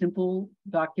examples of simple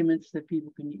documents that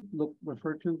people can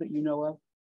refer to that you know of?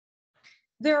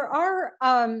 There are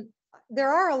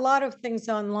a lot of things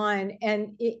online,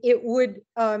 and it would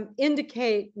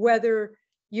indicate whether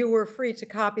you were free to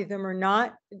copy them or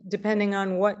not, depending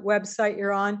on what website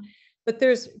you're on. But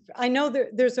I know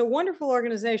there's a wonderful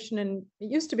organization, and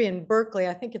it used to be in Berkeley,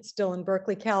 I think it's still in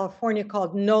Berkeley, California,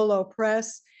 called Nolo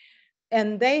Press,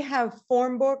 and they have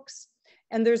form books.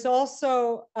 And there's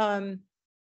also, I'm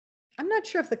not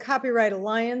sure if the Copyright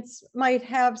Alliance might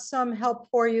have some help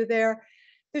for you there.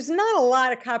 There's not a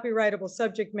lot of copyrightable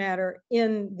subject matter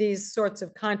in these sorts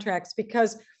of contracts,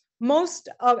 because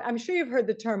I'm sure you've heard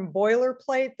the term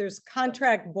boilerplate. There's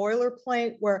contract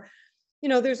boilerplate where, you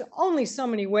know, there's only so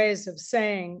many ways of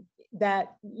saying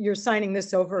that you're signing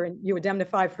this over and you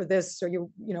indemnify for this, or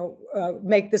you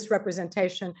make this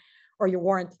representation, or you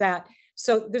warrant that.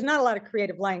 So there's not a lot of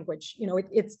creative language. You know,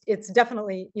 it's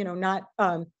definitely, you know, not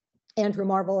Andrew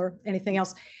Marvel or anything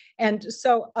else. And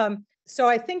so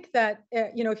I think that,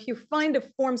 you know, if you find a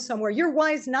form somewhere, you're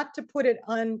wise not to put it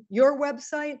on your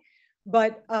website,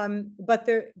 but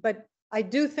I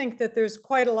do think that there's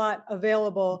quite a lot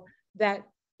available that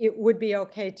it would be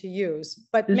okay to use.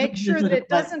 But make sure that it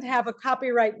doesn't have a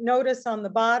copyright notice on the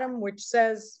bottom, which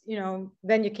says, you know,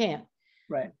 then you can't.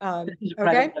 Right.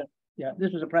 Okay. Yeah,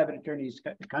 this was a private attorney's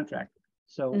contract,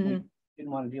 so we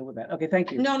didn't want to deal with that. Okay,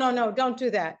 thank you. No, don't do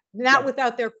that. Not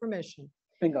without their permission.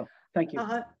 Bingo. Thank you.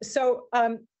 So,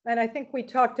 and I think we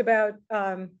talked about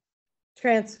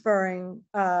transferring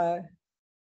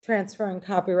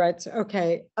copyrights.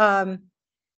 Okay.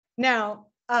 Now,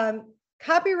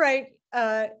 copyright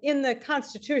in the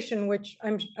Constitution, which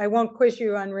I won't quiz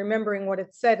you on remembering what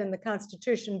it said in the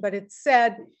Constitution, but it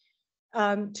said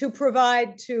to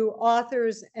provide to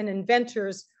authors and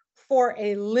inventors for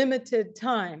a limited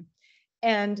time.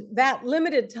 And that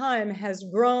limited time has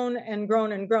grown and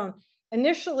grown and grown.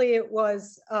 Initially, it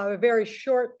was a very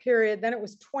short period. Then it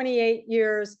was 28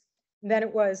 years. Then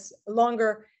it was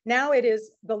longer. Now it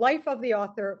is the life of the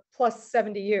author plus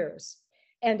 70 years.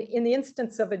 And in the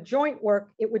instance of a joint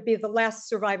work, it would be the last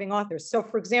surviving authors. So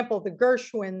for example, the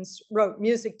Gershwins wrote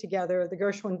music together, the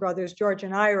Gershwin brothers, George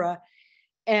and Ira,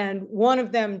 and one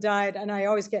of them died, and I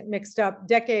always get mixed up,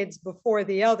 decades before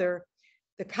the other.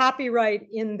 The copyright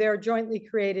in their jointly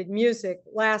created music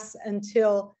lasts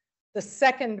until the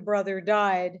second brother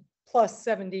died plus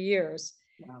 70 years.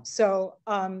 Wow. So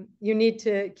you need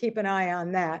to keep an eye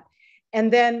on that.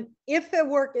 And then if the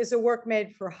work is a work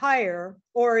made for hire,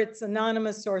 or it's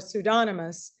anonymous or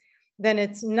pseudonymous, then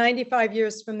it's 95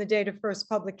 years from the date of first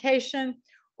publication,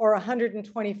 or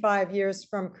 125 years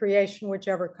from creation,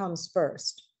 whichever comes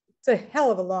first. It's a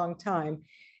hell of a long time.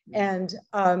 And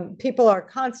people are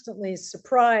constantly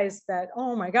surprised that,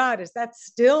 oh my God, is that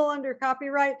still under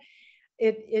copyright?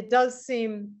 It does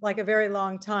seem like a very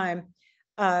long time.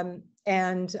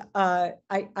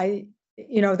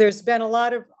 you know, there's been a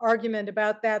lot of argument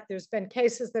about that. There's been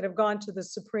cases that have gone to the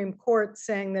Supreme Court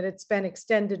saying that it's been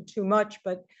extended too much,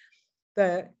 but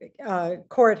the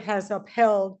court has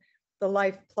upheld the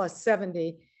life plus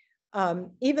 70,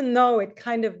 even though it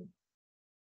kind of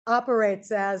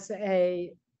operates as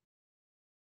a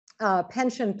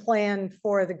pension plan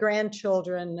for the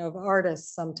grandchildren of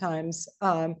artists sometimes.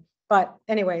 But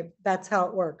anyway, that's how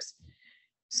it works.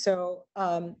 So,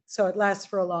 so it lasts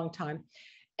for a long time.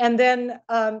 And then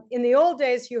in the old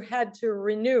days, you had to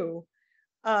renew.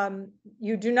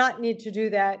 You do not need to do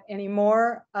that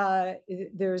anymore.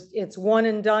 It's one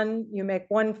and done. You make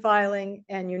one filing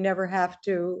and you never have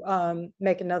to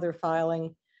make another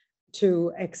filing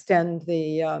to extend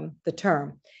the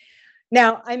term.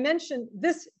 Now, I mentioned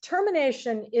this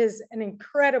termination is an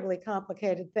incredibly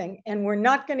complicated thing, and we're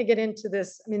not going to get into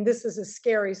this. I mean, this is a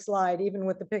scary slide, even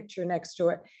with the picture next to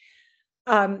it.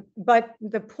 But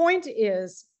the point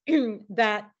is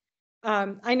that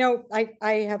I know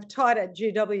I have taught at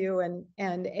GW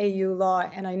and AU Law,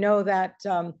 and I know that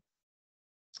a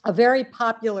very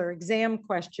popular exam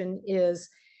question is,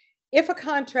 if a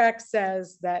contract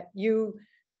says that you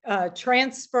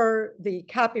transfer the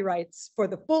copyrights for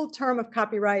the full term of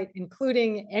copyright,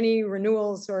 including any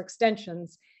renewals or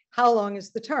extensions, how long is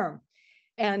the term?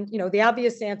 And, you know, the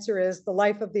obvious answer is the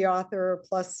life of the author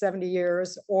plus 70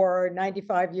 years or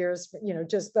 95 years, you know,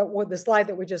 just the slide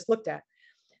that we just looked at.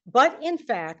 But in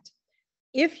fact,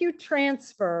 if you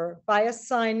transfer by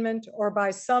assignment or by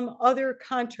some other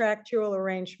contractual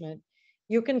arrangement,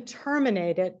 you can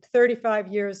terminate it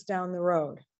 35 years down the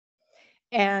road.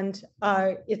 And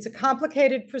it's a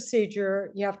complicated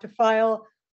procedure. You have to file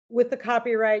with the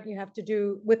copyright, you have to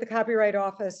do with the Copyright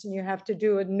Office, and you have to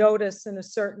do a notice in a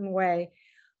certain way.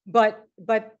 But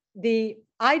the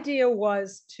idea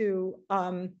was to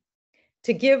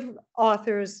give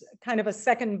authors kind of a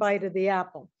second bite of the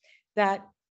apple, that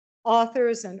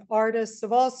authors and artists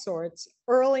of all sorts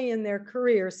early in their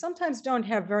career sometimes don't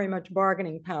have very much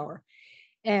bargaining power.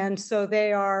 And so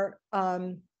they are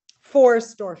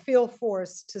forced or feel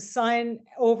forced to sign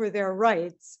over their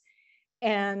rights.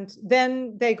 And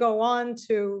then they go on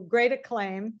to great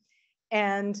acclaim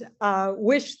and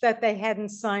wish that they hadn't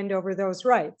signed over those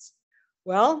rights.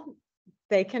 Well,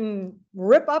 they can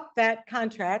rip up that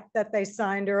contract that they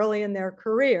signed early in their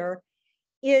career,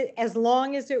 as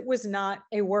long as it was not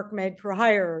a work made for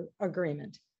hire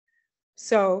agreement.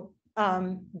 So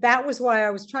that was why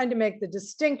I was trying to make the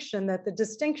distinction, that the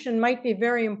distinction might be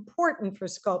very important for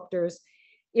sculptors.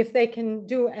 If they can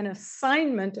do an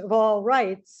assignment of all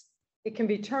rights, it can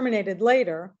be terminated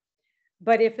later.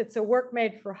 But if it's a work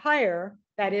made for hire,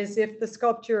 that is, if the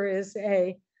sculpture is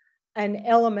an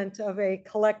element of a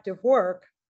collective work,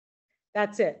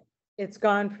 that's it. It's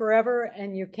gone forever,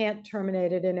 and you can't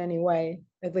terminate it in any way,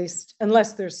 at least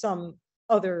unless there's some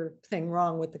other thing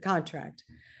wrong with the contract.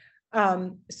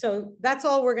 So that's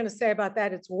all we're going to say about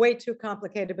that. It's way too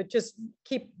complicated, but just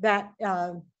keep that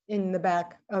in the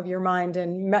back of your mind,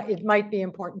 and it might be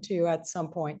important to you at some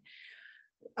point.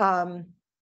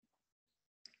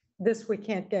 This we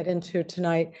can't get into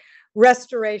tonight.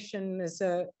 Restoration is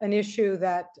an issue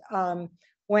that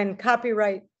when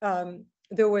copyright,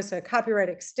 there was a Copyright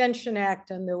Extension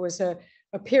Act, and there was a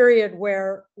period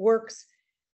where works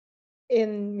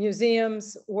in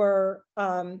museums were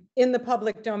in the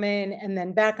public domain and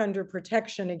then back under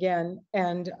protection again.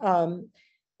 And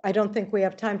I don't think we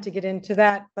have time to get into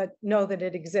that, but know that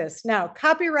it exists. Now,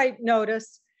 copyright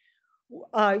notice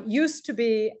used to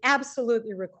be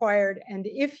absolutely required. And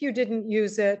if you didn't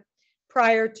use it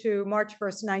prior to March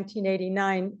 1st,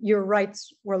 1989, your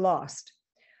rights were lost.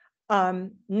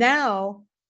 Now,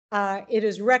 it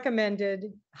is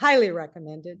recommended, highly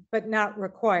recommended, but not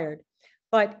required.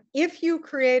 But if you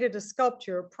created a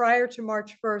sculpture prior to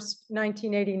March 1st,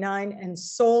 1989 and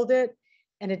sold it,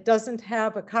 and it doesn't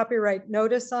have a copyright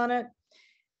notice on it,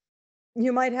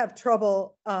 you might have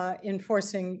trouble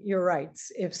enforcing your rights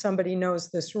if somebody knows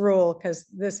this rule, because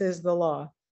this is the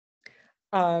law.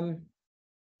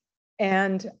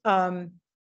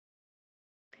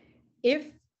 If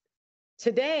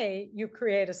today you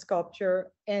create a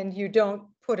sculpture and you don't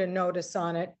put a notice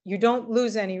on it, you don't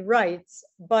lose any rights.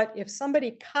 But if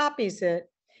somebody copies it,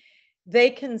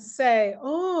 they can say,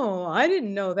 oh, I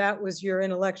didn't know that was your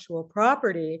intellectual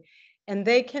property. And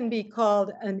they can be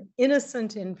called an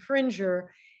innocent infringer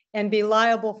and be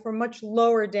liable for much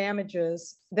lower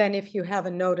damages than if you have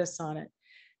a notice on it.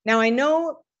 Now, I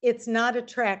know it's not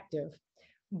attractive,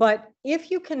 but if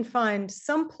you can find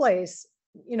some place,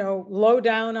 you know, low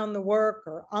down on the work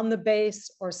or on the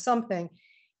base or something,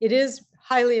 it is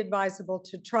highly advisable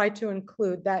to try to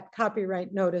include that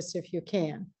copyright notice if you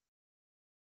can.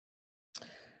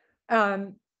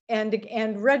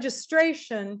 and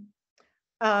registration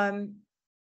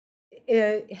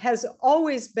it has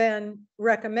always been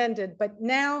recommended, but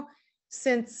now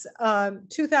since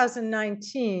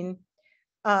 2019,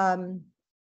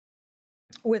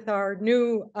 with our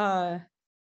new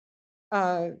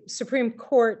Supreme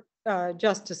Court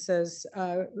justices,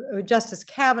 Justice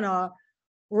Kavanaugh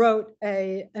wrote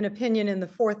an opinion in the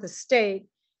Fourth Estate,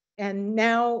 and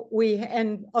now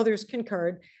and others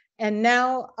concurred, and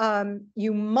now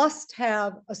you must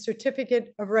have a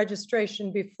certificate of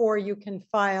registration before you can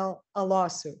file a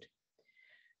lawsuit.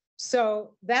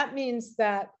 So that means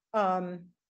that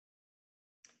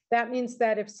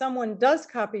if someone does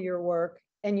copy your work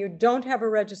and you don't have a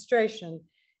registration,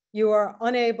 you are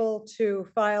unable to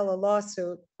file a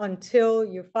lawsuit until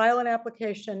you file an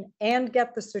application and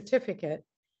get the certificate,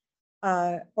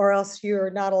 or else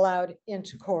you're not allowed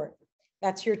into court.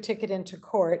 That's your ticket into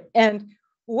court. And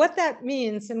what that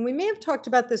means, and we may have talked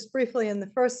about this briefly in the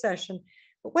first session,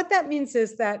 but what that means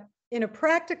is that in a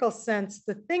practical sense,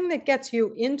 the thing that gets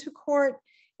you into court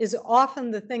is often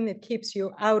the thing that keeps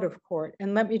you out of court.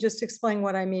 And let me just explain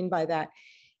what I mean by that.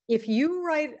 If you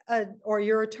write, or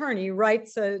your attorney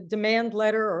writes a demand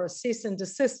letter or a cease and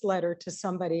desist letter to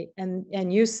somebody,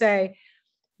 and you say,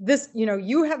 this,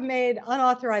 you have made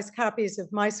unauthorized copies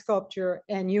of my sculpture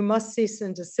and you must cease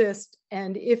and desist.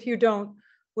 And if you don't,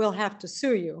 we'll have to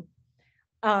sue you.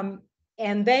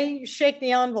 And they shake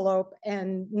the envelope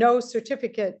and no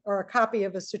certificate or a copy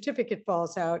of a certificate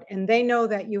falls out, and they know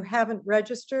that you haven't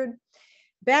registered.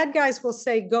 Bad guys will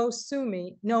say, go sue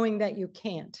me, knowing that you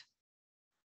can't.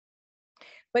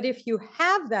 But if you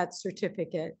have that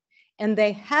certificate and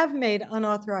they have made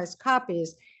unauthorized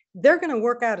copies, they're going to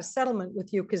work out a settlement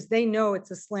with you because they know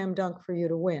it's a slam dunk for you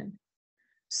to win.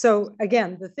 So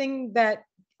again, the thing that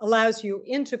allows you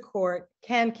into court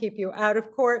can keep you out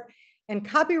of court. And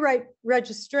copyright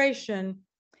registration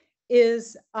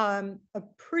is a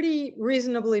pretty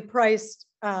reasonably priced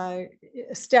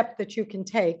step that you can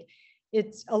take.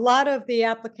 It's a lot of the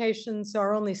applications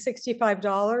are only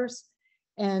 $65,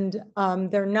 and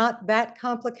they're not that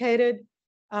complicated.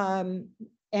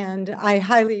 And I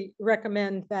highly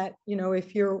recommend that,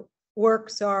 if your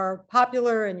works are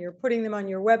popular and you're putting them on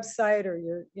your website, or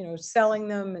you're, selling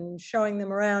them and showing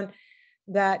them around,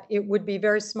 that it would be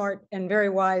very smart and very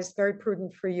wise, very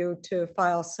prudent for you to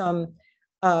file some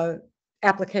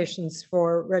applications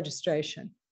for registration.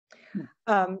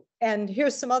 And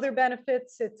here's some other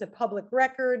benefits. It's a public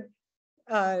record,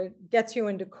 gets you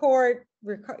into court.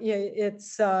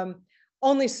 It's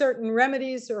only certain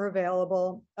remedies are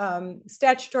available.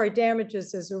 Statutory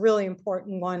damages is a really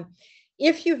important one.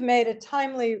 If you've made a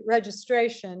timely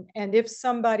registration and if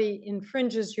somebody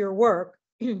infringes your work,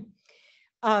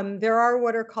 there are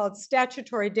what are called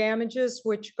statutory damages,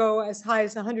 which go as high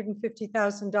as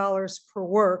 $150,000 per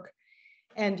work.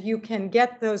 And you can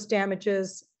get those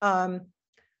damages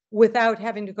without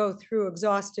having to go through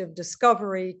exhaustive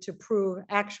discovery to prove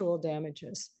actual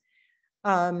damages.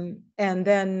 And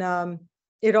then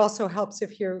it also helps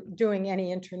if you're doing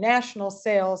any international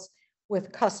sales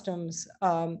with customs.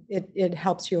 It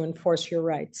helps you enforce your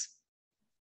rights.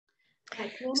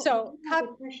 So, have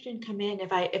a question come in,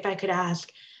 if I could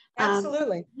ask.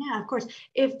 Absolutely. Yeah, of course.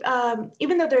 If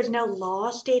even though there's no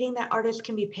law stating that artists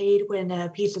can be paid when a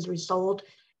piece is resold,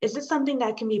 is this something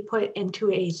that can be put into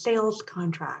a sales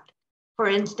contract? For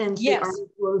instance, yes, the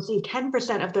artist will receive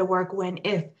 10% of their work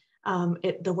if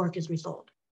the work is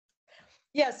resold.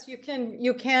 Yes, you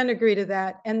can agree to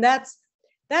that, and that's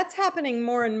happening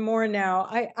more and more now.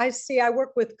 I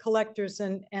work with collectors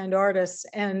and artists,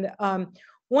 and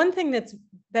one thing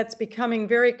that's becoming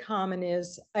very common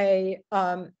is a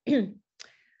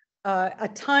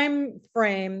time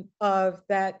frame of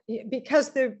that, because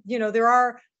there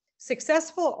are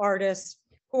successful artists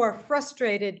who are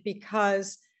frustrated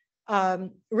because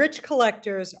rich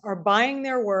collectors are buying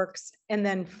their works and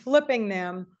then flipping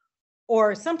them,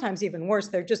 or sometimes even worse,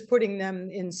 they're just putting them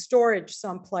in storage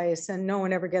someplace and no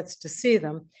one ever gets to see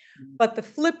them. Mm-hmm. But the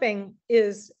flipping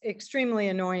is extremely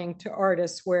annoying to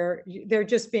artists, where they're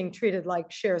just being treated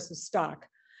like shares of stock.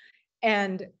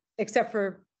 And except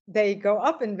for they go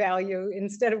up in value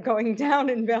instead of going down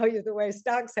in value the way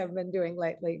stocks have been doing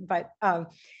lately. But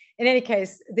in any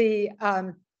case,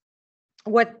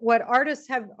 what artists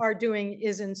are doing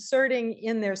is inserting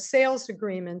in their sales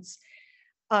agreements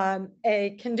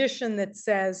a condition that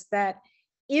says that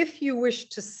if you wish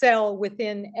to sell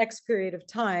within X period of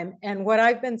time, and what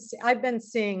I've been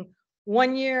seeing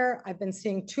 1 year, I've been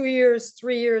seeing 2 years,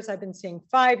 3 years, I've been seeing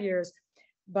 5 years,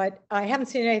 but I haven't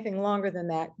seen anything longer than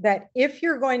that, that if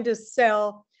you're going to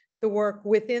sell the work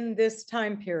within this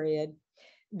time period,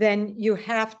 then you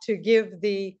have to give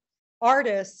the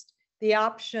artist the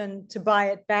option to buy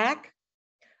it back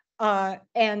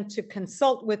and to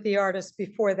consult with the artist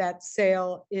before that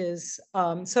sale is,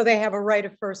 so they have a right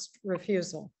of first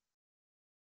refusal.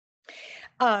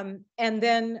 And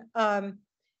then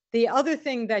the other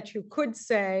thing that you could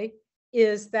say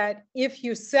is that if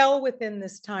you sell within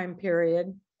this time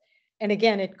period, and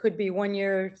again, it could be 1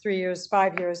 year, 3 years,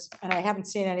 5 years, and I haven't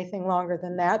seen anything longer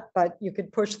than that, but you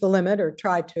could push the limit or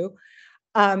try to,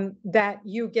 that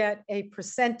you get a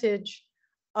percentage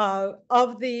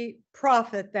of the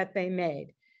profit that they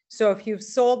made. So if you've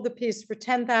sold the piece for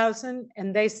 10,000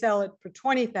 and they sell it for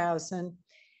 20,000,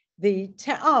 the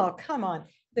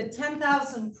the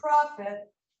 10,000 profit,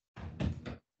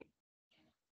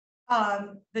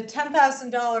 the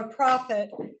 $10,000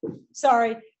 profit,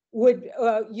 sorry, would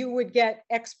you would get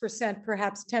X percent,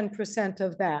 perhaps 10%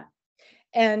 of that.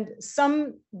 And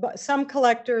some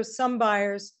collectors, some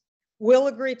buyers will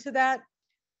agree to that.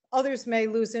 Others may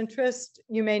lose interest.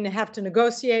 You may have to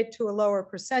negotiate to a lower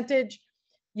percentage.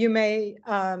 You may,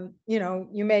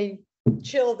 you may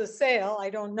chill the sale. I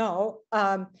don't know,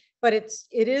 but it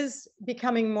is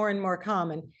becoming more and more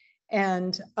common.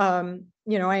 And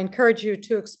I encourage you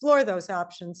to explore those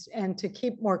options and to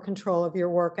keep more control of your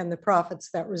work and the profits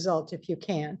that result if you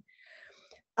can.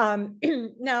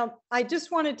 Now, I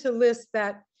just wanted to list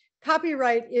that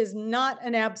copyright is not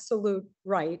an absolute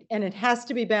right, and it has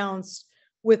to be balanced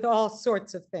with all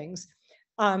sorts of things.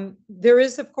 There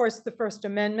is, of course, the First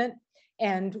Amendment,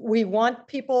 and we want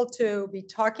people to be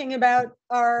talking about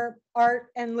our art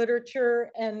and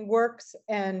literature and works.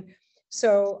 And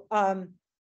so,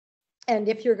 and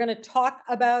if you're going to talk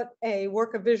about a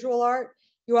work of visual art,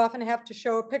 you often have to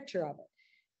show a picture of it.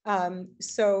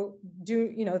 So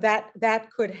that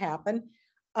could happen.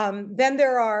 Then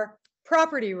there are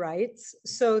property rights.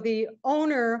 So the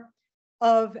owner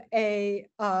of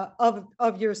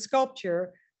your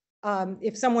sculpture,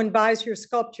 if someone buys your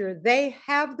sculpture, they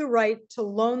have the right to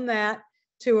loan that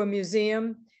to a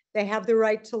museum. They have the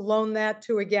right to loan that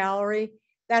to a gallery.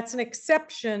 That's an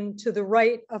exception to the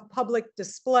right of public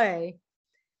display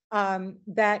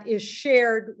that is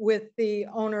shared with the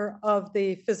owner of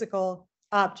the physical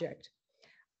object.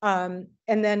 And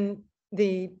then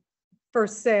the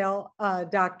first sale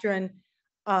doctrine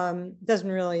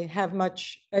doesn't really have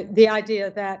much, the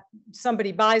idea that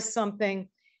somebody buys something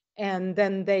and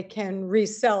then they can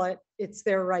resell it. It's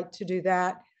their right to do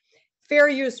that. Fair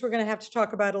use, we're going to have to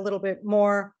talk about a little bit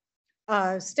more.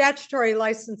 Statutory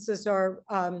licenses are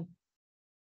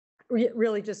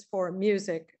really just for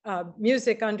music.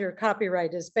 Music under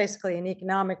copyright is basically an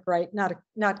economic right,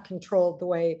 not controlled the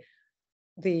way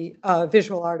the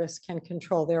visual artists can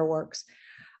control their works.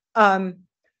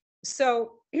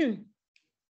 So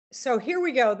here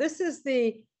we go. This is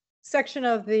the section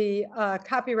of the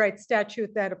copyright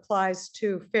statute that applies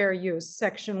to fair use,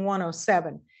 section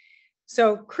 107.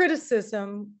 So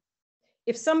criticism,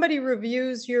 if somebody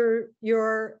reviews you're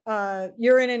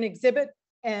in an exhibit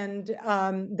and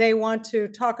they want to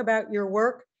talk about your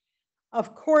work,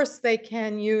 of course they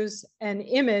can use an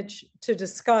image to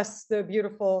discuss the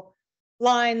beautiful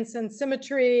lines and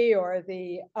symmetry or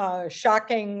the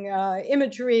shocking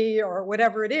imagery or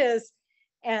whatever it is.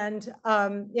 And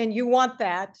you want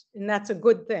that, and that's a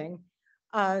good thing.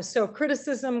 So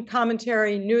criticism,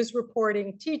 commentary, news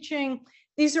reporting, teaching,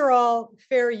 these are all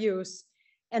fair use.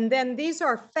 And then these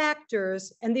are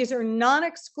factors, and these are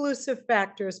non-exclusive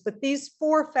factors, but these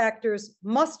 4 factors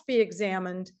must be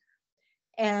examined.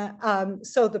 And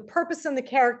so the purpose and the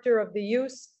character of the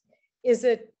use, is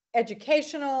it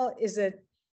educational? Is it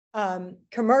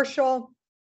commercial?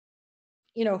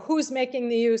 Who's making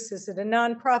the use? Is it a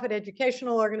nonprofit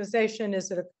educational organization?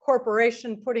 Is it a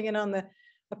corporation putting it on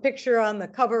a picture on the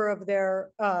cover of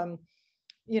their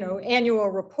annual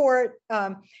report?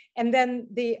 And then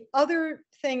the other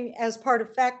thing as part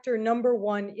of factor number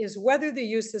 1 is whether the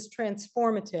use is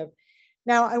transformative.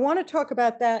 Now, I want to talk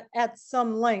about that at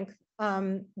some length,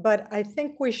 but I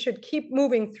think we should keep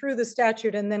moving through the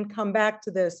statute and then come back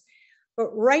to this. But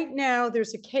right now,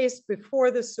 there's a case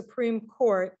before the Supreme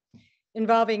Court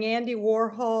involving Andy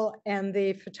Warhol and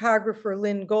the photographer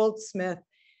Lynn Goldsmith.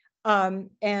 And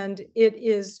it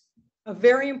is a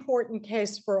very important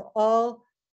case for all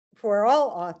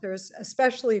authors,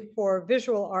 especially for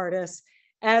visual artists,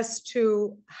 as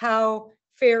to how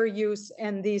fair use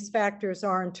and these factors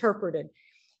are interpreted.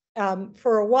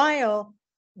 For a while,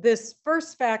 this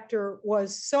first factor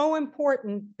was so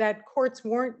important that courts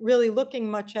weren't really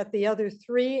looking much at the other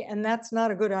 3, and that's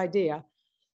not a good idea.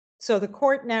 So the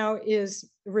court now is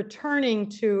returning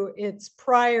to its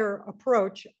prior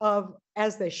approach of,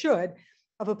 as they should,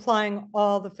 of applying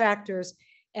all the factors.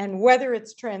 And whether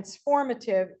it's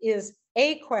transformative is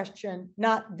a question,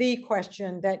 not the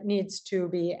question that needs to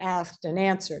be asked and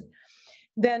answered.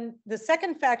 Then the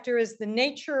second factor is the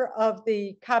nature of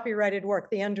the copyrighted work,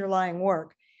 the underlying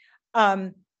work.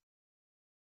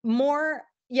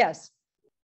 Yes.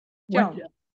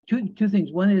 Two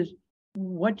things. One is,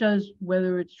 what does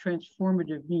whether it's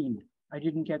transformative mean? I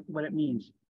didn't get what it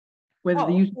means. Whether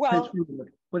the use of transformative,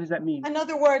 what does that mean? In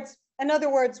other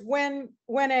words, when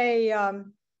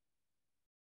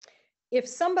if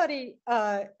somebody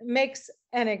makes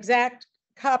an exact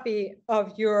copy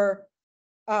of your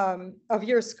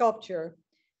sculpture,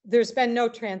 there's been no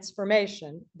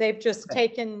transformation. They've just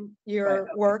taken your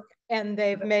work and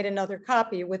they've made another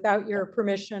copy without your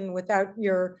permission, without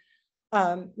your,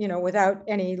 without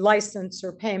any license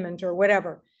or payment or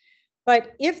whatever.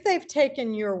 But if they've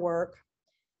taken your work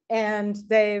and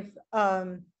they've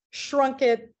shrunk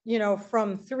it,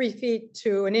 from 3 feet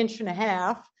to 1.5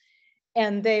 inches,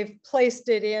 and they've placed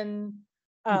it in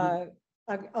a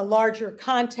larger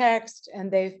context,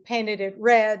 and they've painted it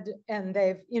red, and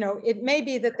they've, it may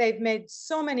be that they've made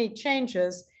so many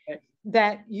changes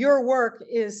that your work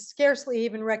is scarcely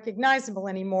even recognizable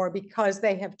anymore because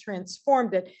they have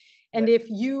transformed it. And if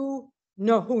you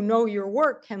who know your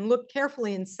work can look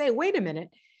carefully and say, wait a minute,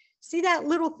 see that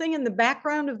little thing in the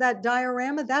background of that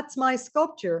diorama? That's my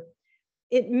sculpture.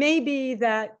 It may be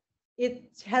that it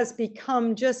has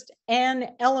become just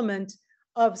an element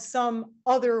of some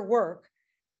other work,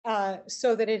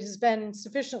 so that it has been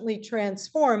sufficiently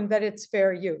transformed that it's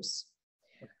fair use.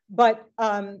 But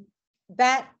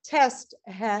that test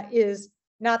is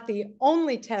not the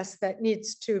only test that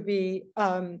needs to be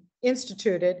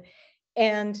instituted,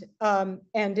 and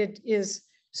it is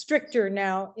stricter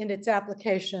now in its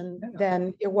application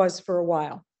than it was for a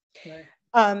while.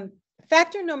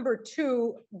 Factor number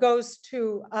 2 goes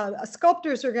to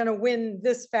sculptors are going to win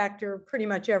this factor pretty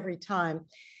much every time.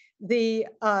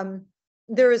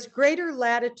 There is greater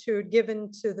latitude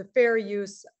given to the fair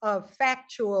use of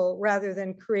factual rather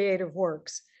than creative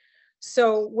works.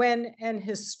 So when an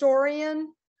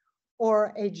historian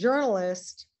or a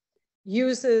journalist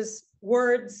uses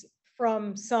words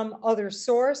from some other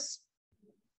source,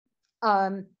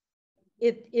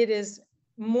 it is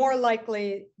more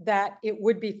likely that it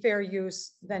would be fair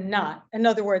use than not. In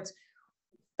other words,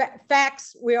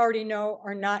 facts we already know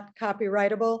are not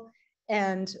copyrightable.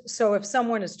 And so if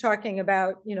someone is talking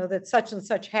about, that such and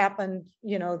such happened,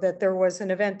 that there was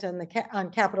an event on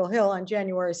Capitol Hill on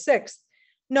January 6th,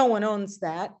 no one owns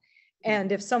that.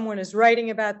 And if someone is writing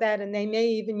about that, and they may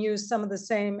even use some of the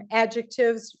same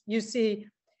adjectives, you see,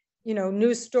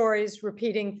 news stories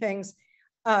repeating things.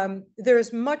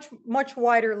 There's much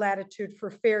wider latitude for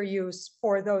fair use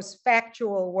for those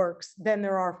factual works than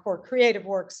there are for creative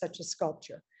works such as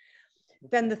sculpture.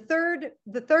 Then the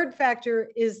third factor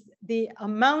is the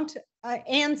amount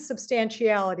and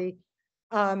substantiality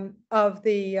of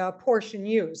the portion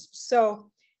used.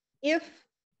 So if,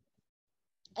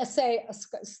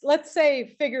 let's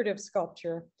say figurative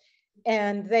sculpture,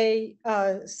 and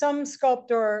some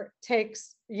sculptor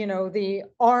takes, the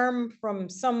arm from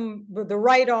the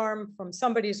right arm from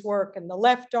somebody's work and the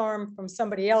left arm from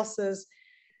somebody else's,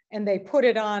 and they put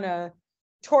it on a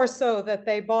torso that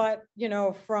they bought,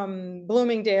 from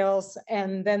Bloomingdale's,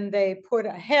 and then they put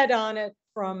a head on it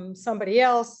from somebody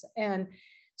else. And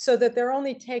so that they're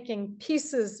only taking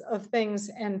pieces of things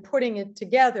and putting it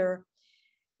together.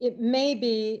 It may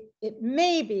be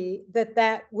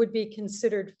that would be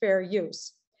considered fair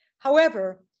use.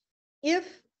 However,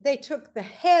 if they took the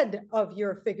head of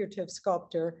your figurative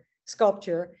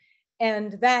sculpture,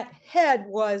 and that head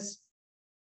was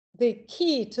the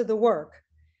key to the work,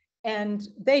 and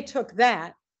they took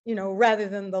that, rather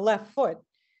than the left foot,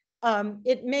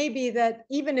 it may be that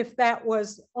even if that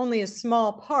was only a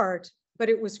small part, but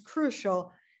it was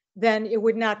crucial, then it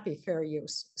would not be fair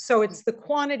use. So it's the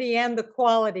quantity and the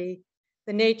quality,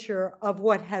 the nature of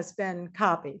what has been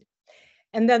copied.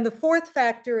 And then the fourth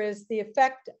factor is the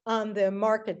effect on the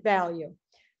market value.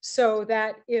 So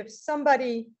that if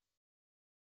somebody,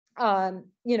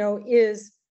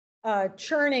 is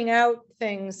churning out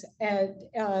things and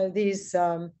these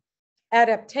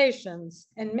adaptations,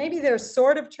 and maybe they're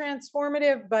sort of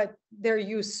transformative, but they're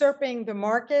usurping the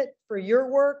market for your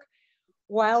work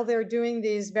while they're doing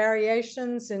these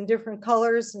variations in different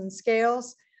colors and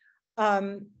scales,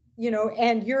 and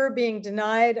you're being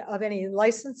denied of any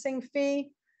licensing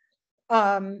fee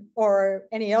or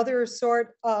any other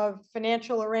sort of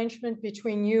financial arrangement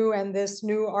between you and this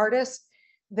new artist,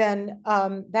 then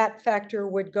that factor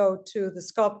would go to the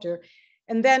sculptor.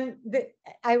 And then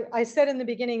I said in the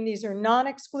beginning, these are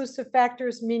non-exclusive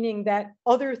factors, meaning that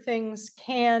other things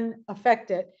can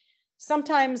affect it.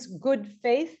 Sometimes good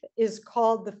faith is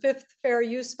called the fifth fair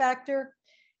use factor.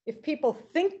 If people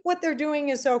think what they're doing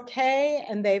is okay,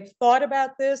 and they've thought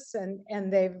about this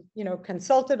and they've, you know,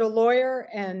 consulted a lawyer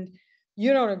and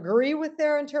you don't agree with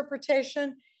their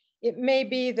interpretation, it may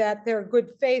be that their good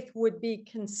faith would be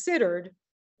considered.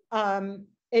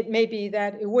 It may be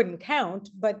that it wouldn't count,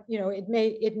 but you know, it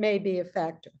may be a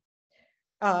factor.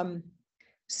 There's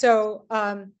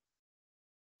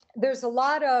a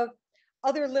lot of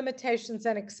other limitations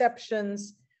and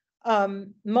exceptions.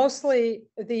 Mostly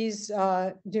these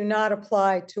do not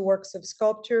apply to works of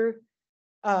sculpture,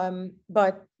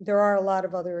 but there are a lot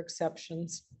of other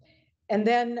exceptions. And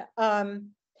then I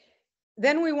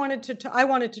wanted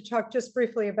to talk just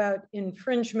briefly about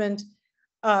infringement.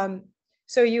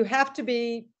 So you have to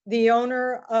be the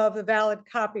owner of a valid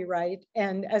copyright.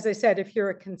 And as I said, if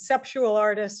you're a conceptual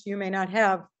artist, you may not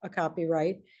have a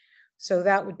copyright. So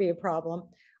that would be a problem.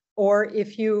 Or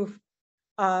if you've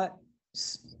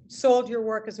sold your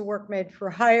work as a work made for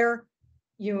hire,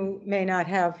 you may not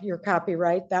have your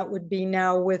copyright. That would be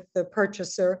now with the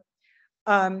purchaser.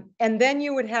 And then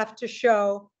you would have to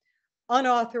show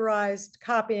unauthorized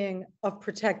copying of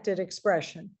protected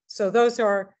expression. So those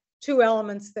are two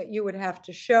elements that you would have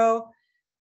to show.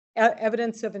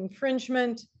 Evidence of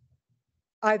infringement,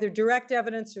 either direct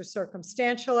evidence or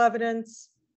circumstantial evidence.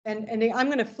 And I'm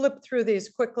going to flip through these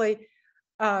quickly.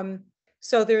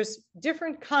 So there's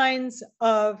different kinds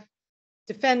of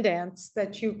defendants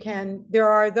that you can, there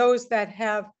are those that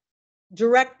have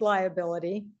direct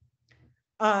liability,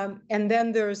 and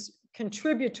then there's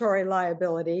contributory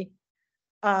liability,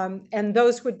 and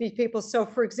those would be people. So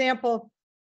for example,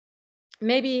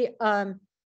 maybe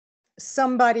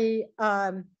somebody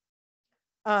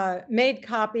made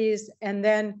copies and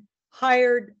then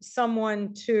hired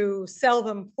someone to sell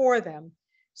them for them,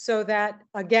 so that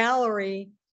a gallery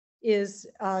is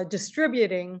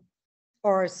distributing,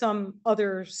 or some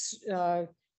other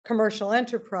commercial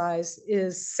enterprise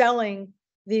is selling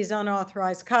these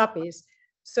unauthorized copies.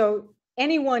 So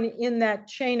anyone in that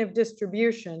chain of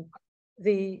distribution,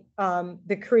 the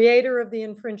creator of the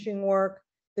infringing work,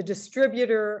 the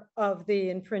distributor of the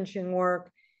infringing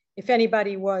work, if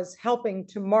anybody was helping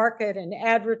to market and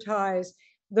advertise,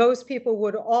 those people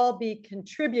would all be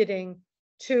contributing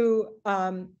to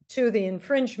the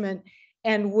infringement,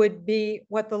 and would be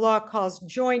what the law calls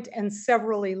joint and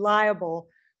severally liable,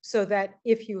 so that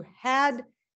if you had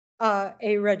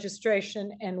a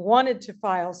registration and wanted to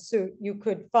file suit, you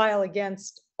could file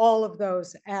against all of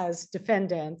those as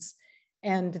defendants,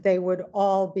 and they would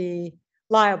all be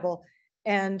liable.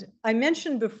 And I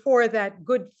mentioned before that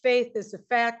good faith is a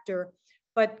factor,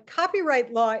 but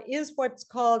copyright law is what's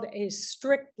called a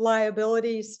strict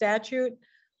liability statute.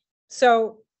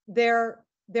 So their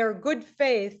good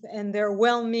faith and their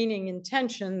well-meaning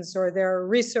intentions, or their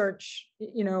research,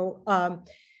 you know,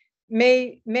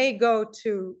 may go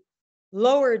to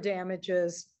lower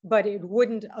damages, but it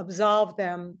wouldn't absolve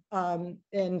them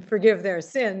and forgive their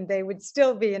sin. They would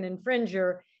still be an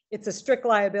infringer. It's a strict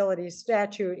liability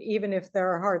statute, even if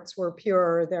their hearts were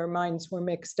pure or their minds were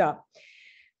mixed up.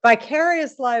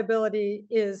 Vicarious liability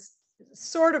is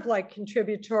sort of like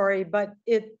contributory, but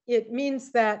it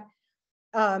means that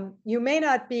you may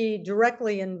not be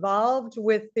directly involved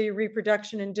with the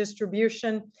reproduction and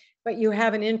distribution, but you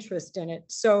have an interest in it.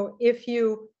 So if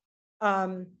you,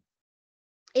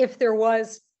 if there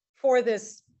was, for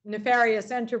this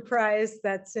nefarious enterprise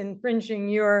that's infringing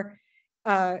your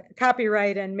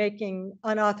copyright and making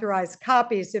unauthorized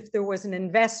copies, if there was an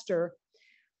investor,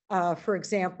 for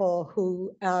example,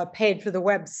 who paid for the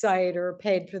website, or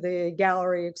paid for the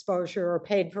gallery exposure, or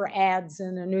paid for ads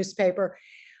in a newspaper,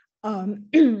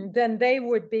 then they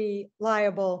would be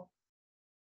liable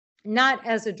not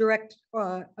as a direct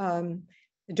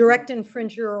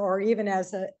infringer, or even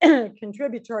as a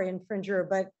contributory infringer,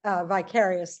 but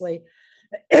vicariously.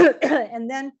 And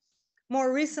then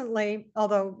more recently,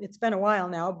 although it's been a while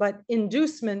now, but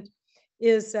inducement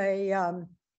is a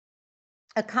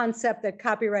concept that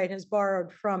copyright has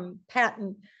borrowed from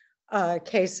patent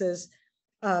cases.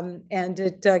 And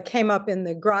it came up in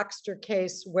the Grokster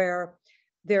case, where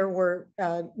there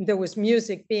was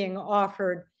music being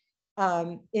offered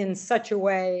in such a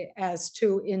way as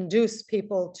to induce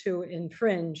people to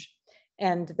infringe.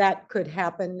 And that could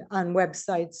happen on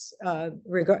websites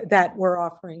that were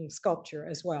offering sculpture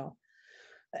as well.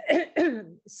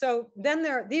 So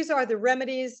then these are the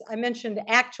remedies. I mentioned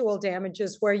actual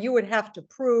damages, where you would have to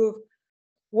prove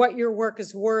what your work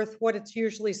is worth, what it's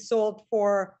usually sold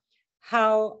for,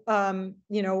 how,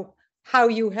 you know, how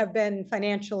you have been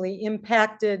financially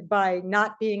impacted by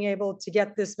not being able to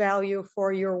get this value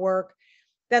for your work.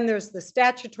 Then there's the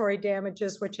statutory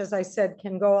damages, which, as I said,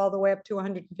 can go all the way up to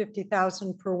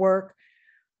 150,000 per work.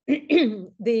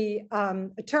 The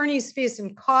attorney's fees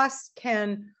and costs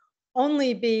can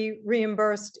only be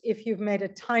reimbursed if you've made a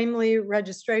timely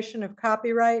registration of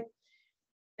copyright.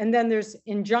 And then there's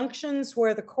injunctions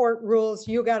where the court rules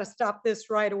you got to stop this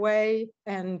right away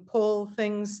and pull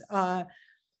things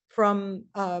from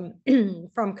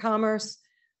commerce.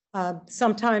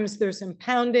 Sometimes there's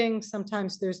impounding,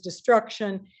 sometimes there's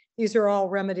destruction. These are all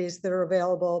remedies that are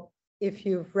available if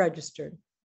you've registered.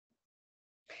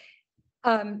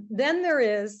 Then there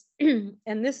is,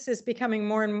 and this is becoming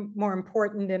more and more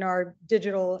important in our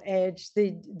digital age,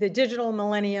 the Digital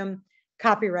Millennium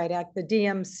Copyright Act, the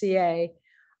DMCA.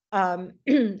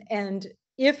 And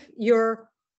if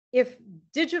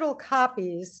digital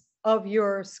copies of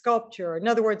your sculpture, in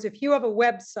other words, if you have a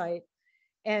website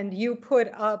and you put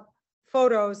up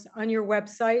photos on your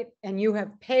website and you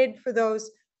have paid for those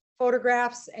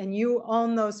photographs and you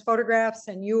own those photographs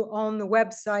and you own the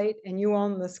website and you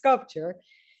own the sculpture,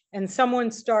 and someone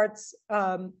starts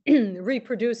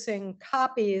reproducing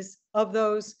copies of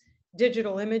those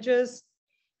digital images,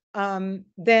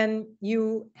 then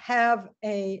you have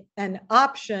an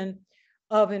option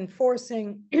of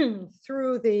enforcing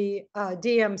through the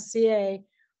DMCA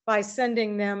by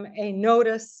sending them a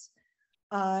notice,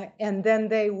 and then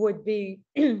they would be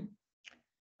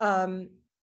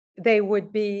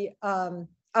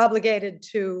obligated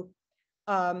to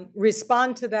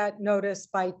respond to that notice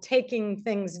by taking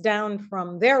things down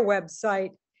from their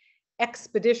website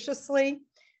expeditiously.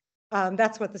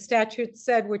 That's what the statute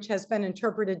said, which has been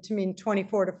interpreted to mean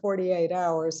 24 to 48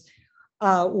 hours,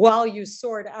 while you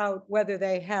sort out whether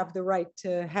they have the right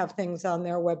to have things on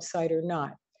their website or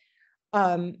not.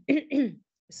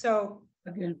 So,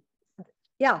 Again,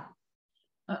 yeah.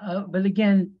 but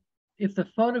again, if the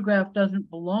photograph doesn't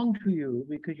belong to you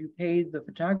because you paid the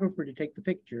photographer to take the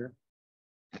picture,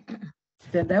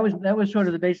 then that was sort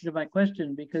of the basis of my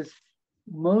question, because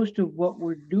most of what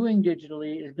we're doing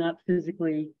digitally is not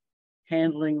physically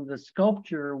handling the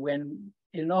sculpture. When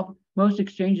most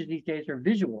exchanges these days are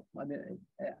visual. I mean,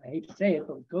 I hate to say it,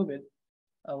 but with COVID,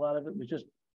 a lot of it was just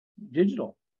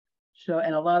digital. So,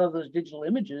 and a lot of those digital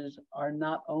images are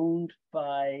not owned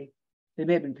by, they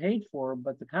may have been paid for,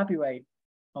 but the copyright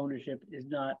ownership is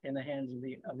not in the hands of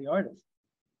the artist.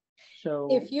 So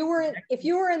if you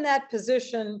were in that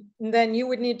position, then you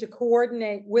would need to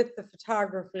coordinate with the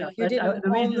photographer. If you didn't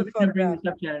own the photograph.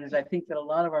 Is I think that a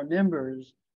lot of our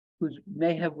members who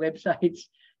may have websites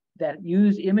that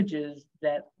use images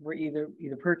that were either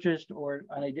purchased or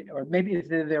maybe if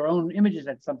they're their own images,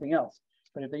 that's something else.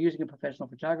 But if they're using a professional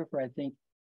photographer, I think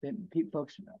that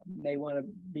folks may want to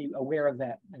be aware of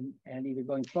that and either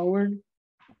going forward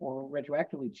or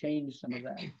retroactively change some of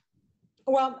that.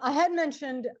 Well, I had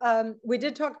mentioned, we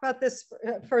did talk about this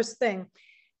first thing,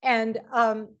 and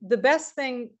the best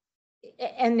thing,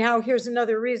 and now here's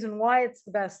another reason why it's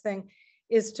the best thing,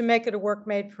 is to make it a work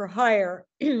made for hire.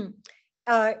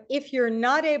 If you're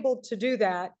not able to do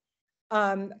that,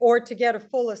 or to get a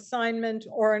full assignment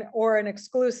or an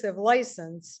exclusive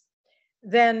license,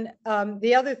 then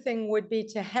the other thing would be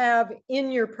to have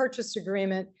in your purchase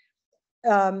agreement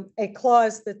a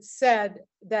clause that said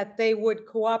that they would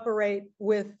cooperate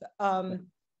with an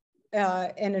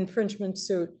infringement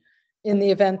suit in the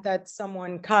event that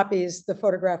someone copies the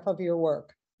photograph of your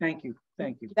work. Thank you.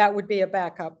 Thank you. That would be a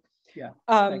backup. Yeah.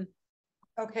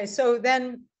 Okay, so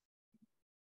then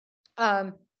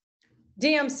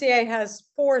DMCA has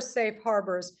 4 safe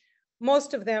harbors.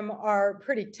 Most of them are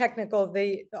pretty technical.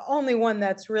 The only one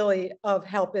that's really of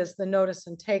help is the notice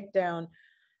and takedown.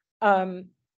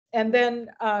 And then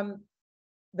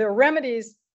the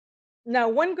remedies. Now,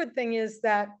 one good thing is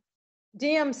that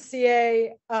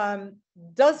DMCA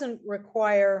doesn't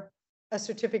require a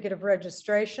certificate of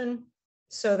registration,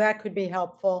 so that could be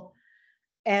helpful.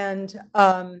 And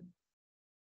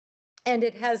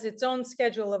it has its own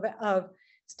schedule of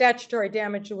statutory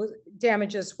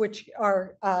damages, which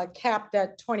are capped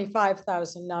at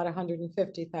 25,000, not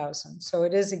 150,000. So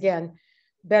it is, again,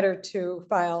 better to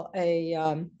file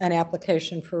an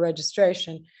application for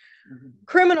registration. Mm-hmm.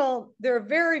 Criminal, there are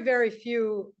very, very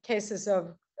few cases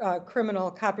of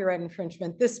criminal copyright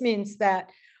infringement. This means that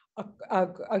a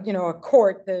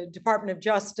court, the Department of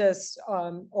Justice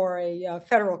or a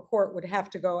federal court would have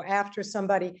to go after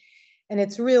somebody. And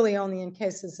it's really only in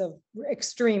cases of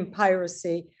extreme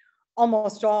piracy.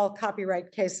 Almost all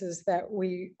copyright cases that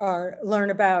we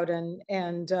learn about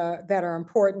and that are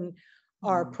important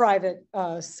are private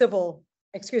civil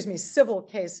civil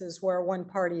cases where one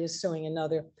party is suing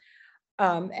another.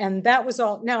 And that was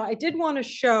all. Now, I did want to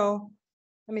show,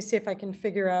 let me see if I can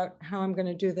figure out how I'm going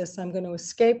to do this. I'm going to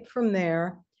escape from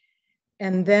there.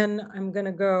 And then I'm going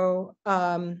to go,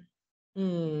 how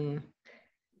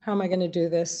am I going to do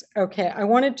this? Okay, I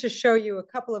wanted to show you a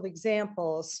couple of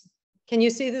examples. Can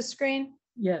you see the screen?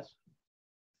 Yes.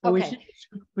 Well, Okay.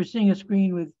 We're seeing a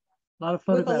screen with a lot of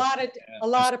photographs. With a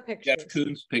lot of pictures. Jeff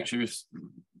Koons pictures.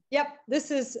 Yep,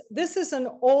 this is an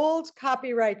old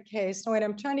copyright case. Wait,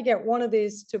 I'm trying to get one of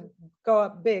these to go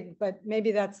up big, but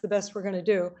maybe that's the best we're going to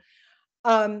do.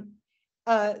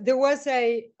 There was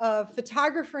a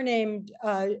photographer named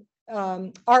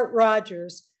Art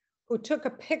Rogers who took a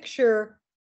picture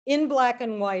in black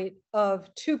and white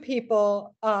of two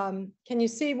people. Can you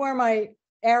see where my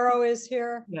arrow is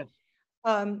here? Yes.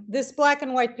 This black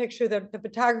and white picture that the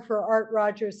photographer Art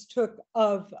Rogers took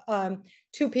of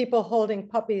two people holding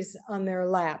puppies on their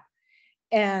lap.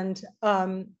 And,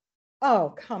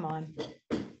 oh, come on.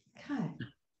 God.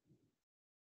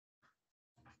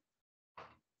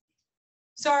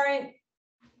 Sorry.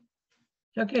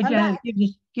 Okay, Janet,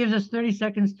 gives us 30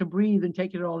 seconds to breathe and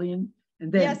take it all in.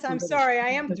 And then yes, I'm sorry. I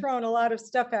am throwing a lot of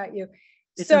stuff at you.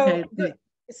 It's so, okay.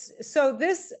 So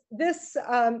this,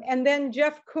 and then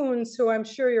Jeff Koons, who I'm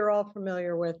sure you're all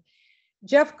familiar with.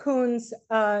 Jeff Koons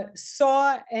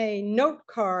saw a note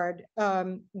card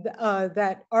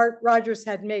that Art Rogers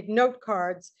had made note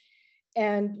cards,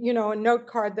 and a note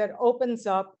card that opens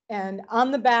up, and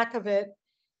on the back of it,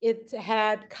 it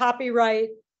had copyright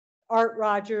Art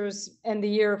Rogers and the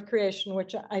year of creation,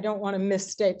 which I don't want to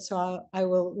misstate, so I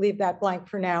will leave that blank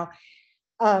for now.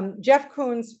 Jeff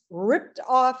Koons ripped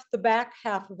off the back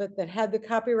half of it that had the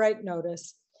copyright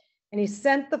notice, and he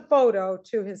sent the photo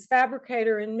to his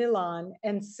fabricator in Milan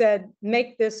and said,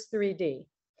 make this 3D.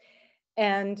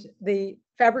 And the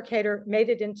fabricator made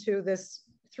it into this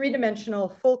three-dimensional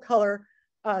full color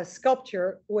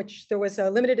sculpture, which there was a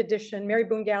limited edition. Mary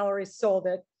Boone Gallery sold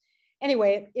it.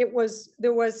 Anyway,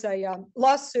 there was a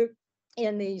lawsuit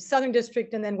in the Southern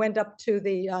District and then went up to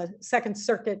the Second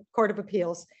Circuit Court of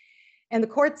Appeals. And the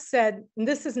court said,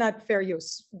 this is not fair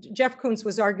use. Jeff Koons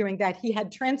was arguing that he had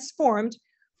transformed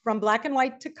from black and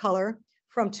white to color,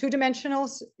 from two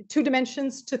dimensions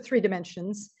to 3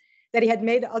 dimensions, that he had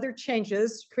made other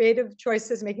changes, creative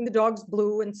choices, making the dogs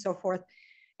blue and so forth,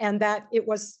 and that it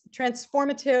was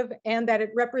transformative and that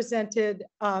it represented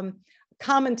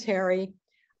commentary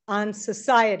on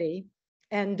society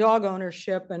and dog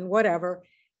ownership and whatever.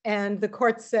 And the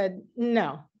court said,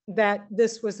 no, that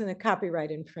this wasn't a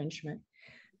copyright infringement.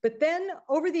 But then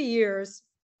over the years,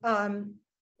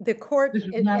 the court— This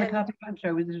was not a copyright, I'm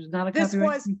sorry, this was not a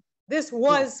copyright? This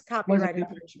was copyright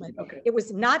infringement. Okay. It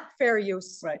was not fair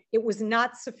use. Right. It was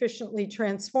not sufficiently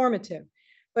transformative.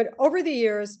 But over the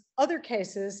years, other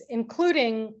cases,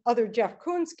 including other Jeff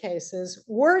Koons cases,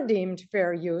 were deemed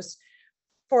fair use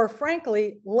for,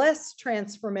 frankly, less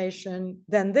transformation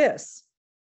than this.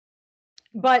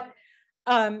 But,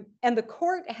 and the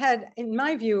court had, in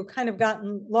my view, kind of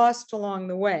gotten lost along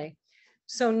the way.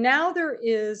 So now there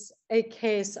is a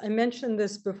case, I mentioned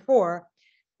this before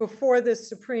the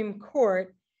Supreme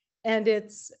Court, and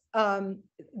it's,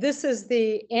 this is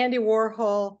the Andy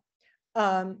Warhol,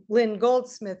 Lynn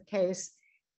Goldsmith case.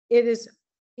 It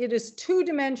is 2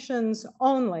 dimensions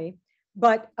only,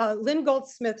 but Lynn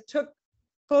Goldsmith took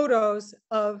photos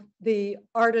of the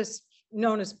artist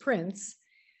known as Prince.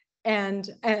 And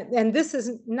this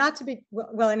is not to be,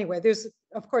 well, anyway, there's,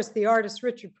 of course, the artist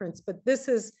Richard Prince, but this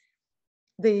is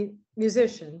the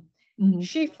musician. Mm-hmm.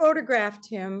 She photographed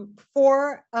him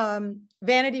for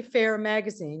Vanity Fair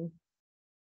magazine.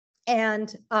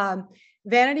 And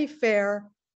Vanity Fair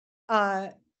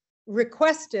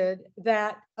requested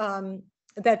that,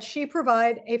 that she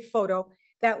provide a photo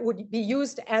that would be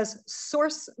used as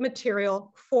source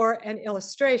material for an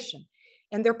illustration.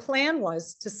 And their plan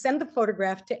was to send the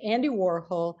photograph to Andy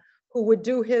Warhol, who would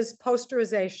do his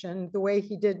posterization the way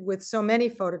he did with so many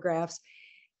photographs.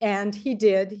 And he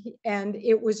did, and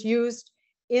it was used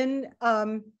in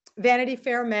Vanity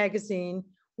Fair magazine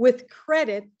with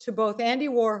credit to both Andy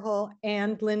Warhol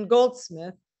and Lynn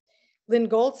Goldsmith. Lynn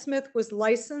Goldsmith was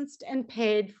licensed and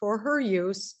paid for her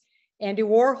use. Andy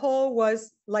Warhol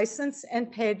was licensed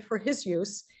and paid for his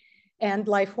use, and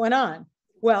life went on.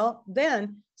 Well,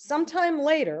 then sometime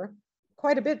later,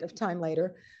 quite a bit of time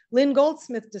later, Lynn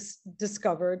Goldsmith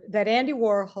discovered that Andy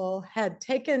Warhol had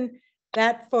taken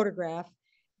that photograph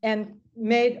and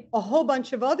made a whole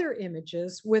bunch of other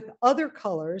images with other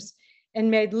colors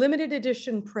and made limited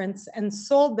edition prints and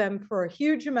sold them for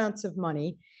huge amounts of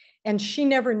money. And she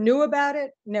never knew about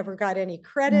it, never got any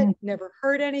credit, never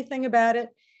heard anything about it.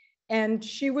 And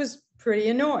she was pretty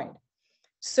annoyed.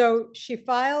 So she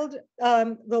filed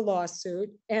the lawsuit,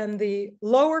 and the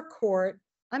lower court,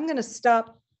 I'm going to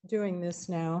stop doing this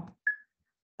now.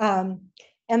 And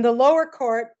the lower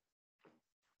court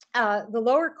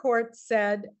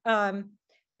said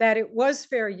that it was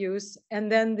fair use.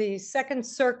 And then the Second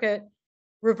Circuit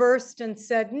reversed and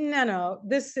said, no,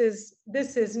 this is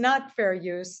not fair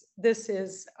use. This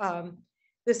is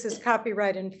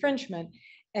copyright infringement.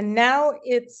 And now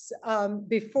it's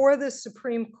before the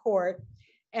Supreme Court.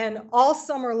 And all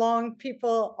summer long,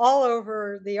 people all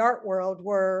over the art world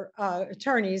were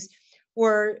attorneys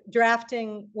were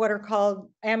drafting what are called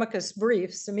amicus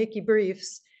briefs, amici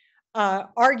briefs,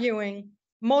 arguing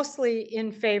mostly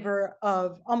in favor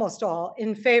of, almost all,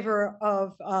 in favor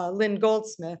of Lynn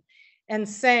Goldsmith, and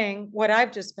saying what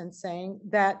I've just been saying,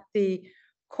 that the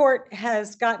court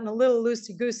has gotten a little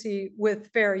loosey-goosey with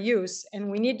fair use,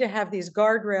 and we need to have these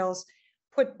guardrails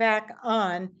put back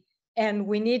on, and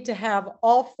we need to have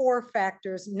all four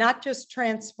factors, not just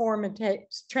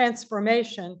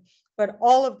transformation, but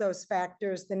all of those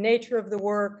factors, the nature of the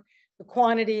work, the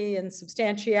quantity and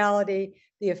substantiality,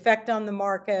 the effect on the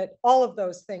market, all of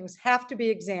those things have to be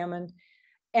examined,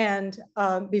 and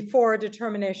before a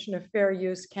determination of fair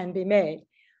use can be made.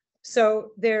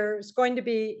 So there's going to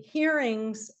be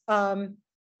hearings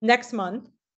next month,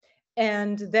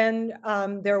 and then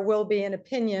there will be an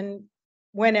opinion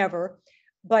whenever,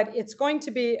 but it's going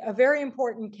to be a very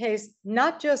important case,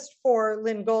 not just for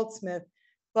Lynn Goldsmith,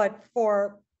 but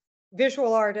for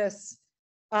visual artists,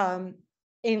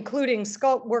 including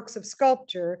works of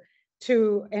sculpture,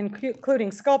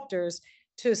 including sculptors,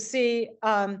 to see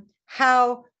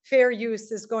how fair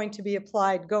use is going to be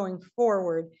applied going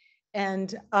forward.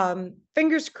 And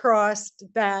fingers crossed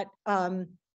that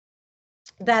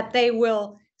that they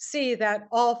will see that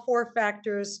all four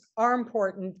factors are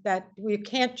important, that we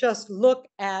can't just look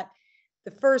at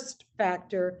the first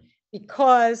factor,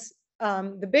 because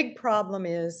the big problem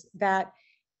is that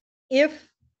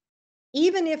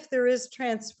even if there is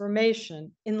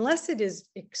transformation, unless it is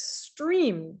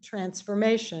extreme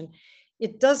transformation,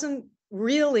 it doesn't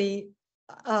really,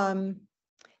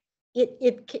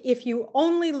 if you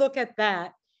only look at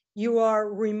that, you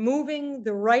are removing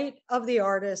the right of the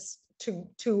artist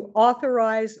to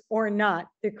authorize or not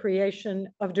the creation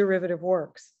of derivative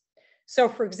works. So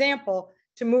for example,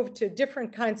 to move to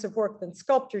different kinds of work than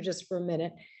sculpture just for a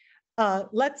minute,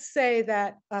 let's say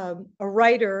that a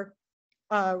writer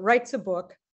writes a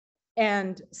book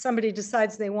and somebody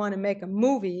decides they want to make a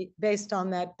movie based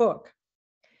on that book.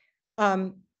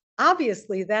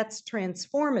 Obviously, that's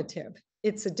transformative.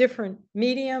 It's a different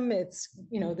medium. It's,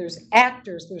 there's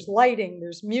actors, there's lighting,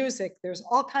 there's music, there's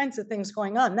all kinds of things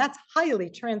going on. That's highly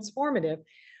transformative.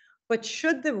 But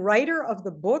should the writer of the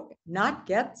book not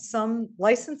get some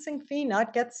licensing fee,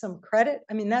 not get some credit?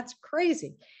 I mean, that's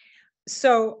crazy.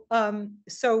 So,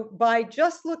 so by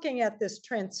just looking at this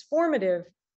transformative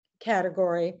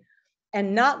category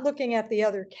and not looking at the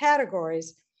other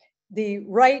categories, the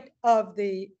right of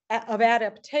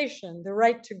adaptation, the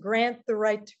right to grant the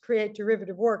right to create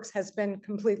derivative works, has been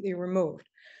completely removed.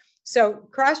 So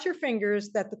cross your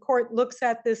fingers that the court looks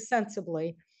at this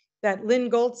sensibly, that Lynn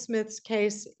Goldsmith's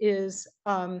case is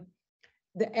the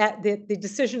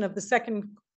decision of the Second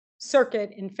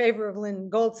Circuit in favor of Lynn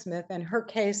Goldsmith, and her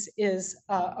case is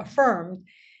affirmed,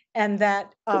 and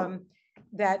that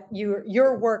that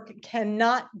your work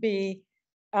cannot be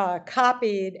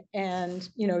copied, and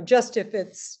just if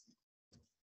it's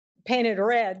painted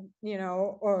red,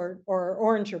 or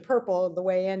orange or purple, the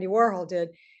way Andy Warhol did,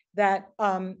 that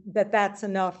that's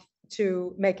enough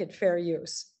to make it fair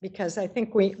use. Because I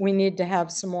think we need to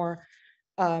have some more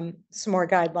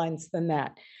guidelines than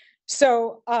that.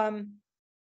 So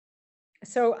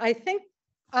so I think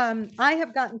I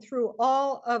have gotten through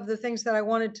all of the things that I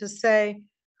wanted to say.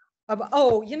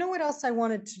 Oh, you know what else I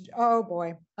wanted to, oh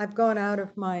boy, I've gone out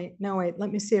of my, no, wait,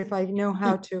 let me see if I know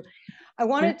how to. I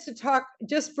wanted to talk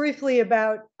just briefly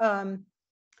about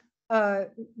VARA, the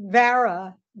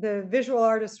Visual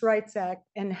Artists' Rights Act,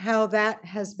 and how that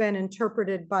has been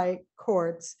interpreted by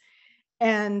courts.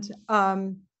 And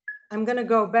I'm going to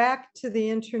go back to the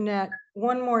internet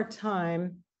one more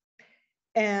time,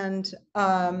 and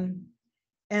I'm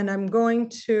going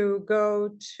to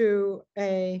go to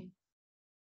a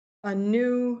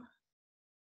new,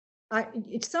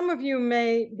 some of you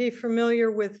may be familiar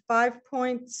with 5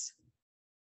 Points.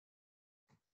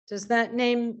 Does that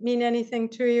name mean anything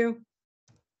to you?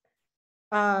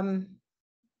 No.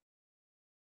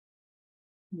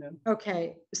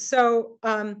 Okay, so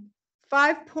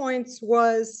 5 Points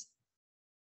was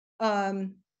a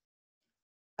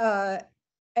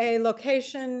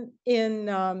location in,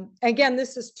 again,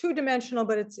 this is two-dimensional,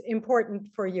 but it's important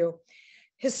for you.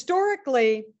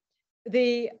 Historically,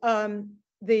 the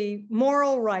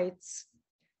moral rights,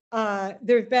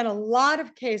 there have been a lot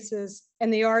of cases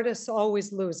and the artist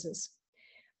always loses.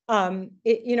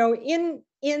 You know,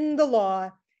 in the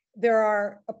law, there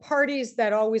are parties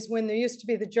that always win. There used to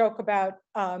be the joke about,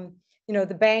 you know,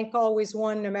 the bank always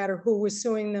won, no matter who was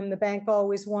suing them, the bank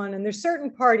always won. And there's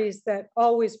certain parties that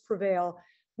always prevail,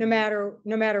 no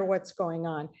matter what's going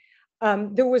on.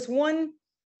 There was one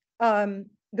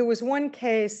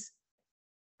case,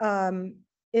 and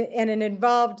it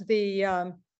involved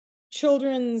the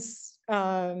children's,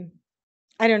 I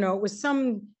don't know, it was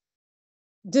some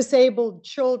disabled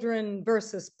children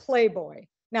versus Playboy.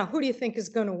 Now, who do you think is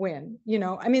going to win? You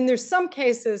know, I mean, there's some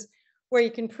cases where you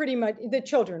can pretty much, the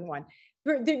children won.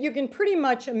 You can pretty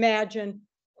much imagine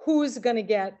who's going to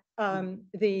get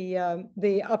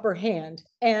the upper hand.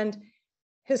 And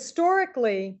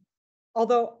historically,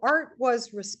 although art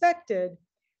was respected,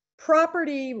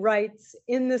 property rights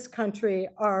in this country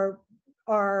are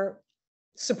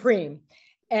supreme.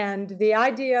 And the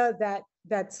idea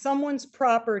that someone's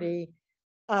property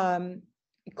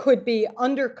could be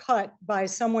undercut by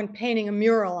someone painting a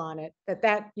mural on it,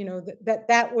 you know,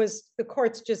 that was, the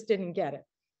courts just didn't get it.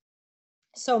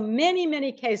 So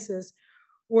many cases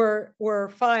were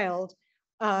filed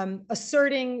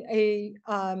asserting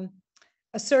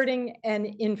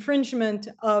an infringement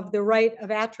of the right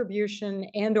of attribution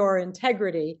and or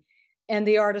integrity, and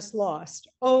the artist lost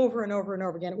over and over and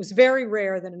over again. It was very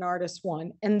rare that an artist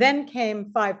won. And then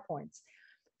came 5 Points.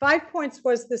 5 Points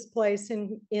was this place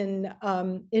in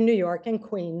New York, in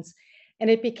Queens, and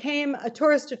it became a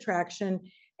tourist attraction.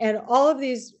 And all of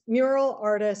these mural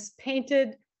artists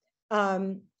painted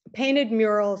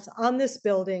murals on this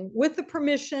building with the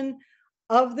permission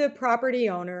of the property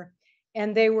owner.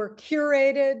 And they were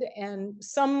curated, and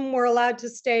some were allowed to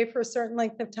stay for a certain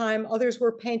length of time. Others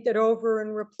were painted over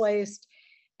and replaced.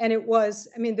 And it was,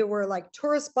 I mean, there were like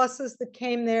tourist buses that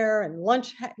came there and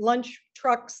lunch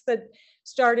trucks that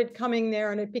started coming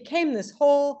there. And it became this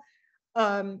whole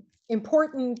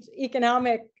important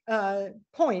economic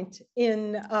point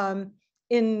in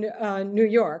New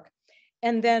York.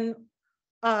 And then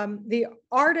the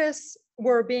artists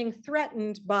were being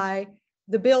threatened by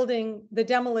the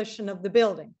demolition of the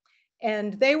building.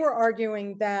 And they were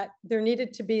arguing that there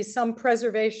needed to be some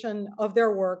preservation of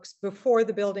their works before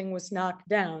the building was knocked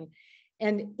down.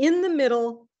 And in the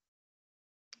middle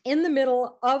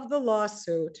of the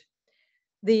lawsuit,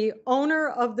 the owner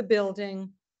of the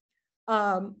building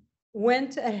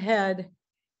went ahead,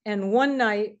 and one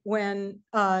night when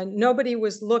nobody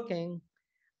was looking,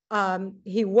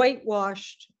 he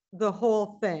whitewashed the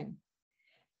whole thing.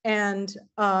 And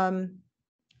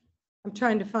I'm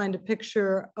trying to find a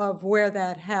picture of where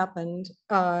that happened.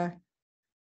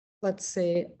 Let's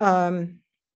see. And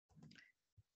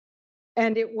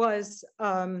it was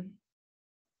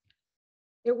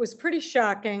pretty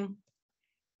shocking.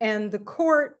 And the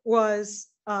court was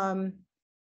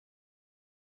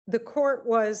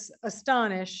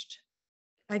astonished.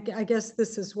 I guess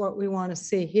this is what we want to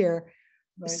see here.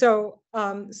 Right. So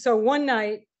one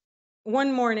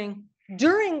morning,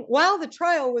 while the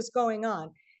trial was going on,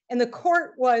 and the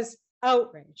court was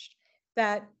outraged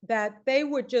that they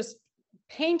would just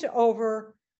paint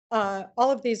over all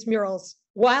of these murals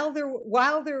while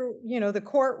the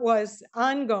court was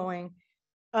ongoing.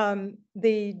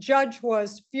 The judge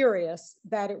was furious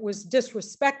that it was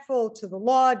disrespectful to the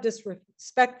law,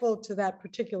 disrespectful to that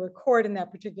particular court and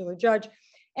that particular judge.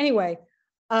 Anyway,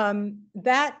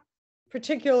 that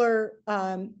particular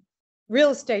real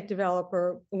estate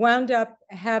developer wound up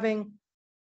having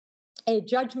a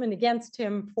judgment against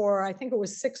him for, I think it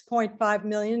was $6.5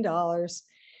 million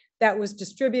that was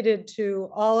distributed to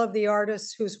all of the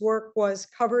artists whose work was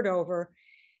covered over.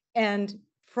 And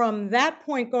from that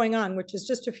point going on, which is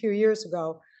just a few years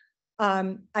ago,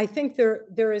 I think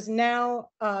there is now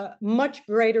much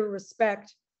greater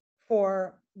respect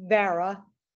for VARA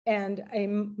and a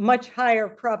much higher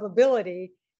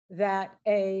probability that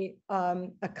a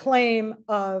claim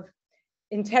of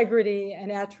integrity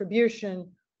and attribution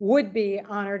would be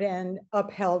honored and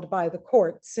upheld by the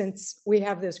court, since we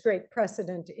have this great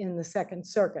precedent in the Second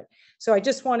Circuit. So I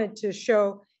just wanted to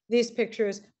show these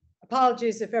pictures.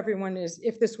 Apologies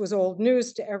if this was old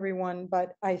news to everyone,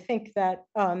 but I think that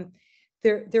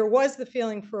there was the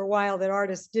feeling for a while that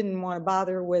artists didn't want to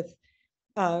bother with,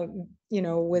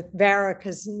 with VARA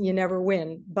because you never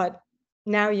win, but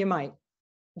now you might.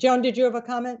 Joan, did you have a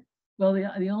comment? Well,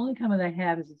 the only comment I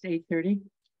have is it's 8:30,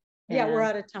 Yeah, we're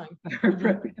out of time.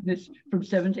 This from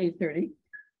 7 to 8:30.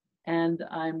 And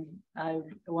I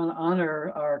want to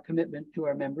honor our commitment to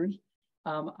our members.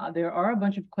 There are a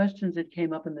bunch of questions that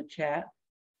came up in the chat.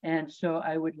 And so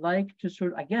I would like to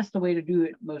sort of, I guess the way to do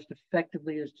it most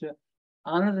effectively is to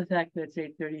honor the fact that it's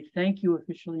 8:30, thank you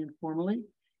officially and formally,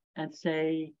 and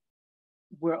say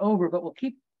we're over, but we'll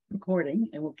keep recording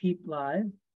and we'll keep live.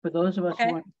 For those of us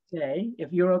who want to stay,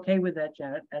 if you're okay with that,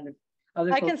 Janet, and if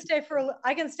other I can stay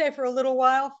for a little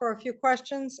while for a few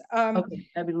questions. Okay,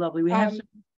 that'd be lovely. We have some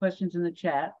questions in the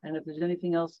chat, and if there's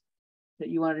anything else that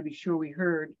you wanted to be sure we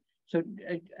heard. So,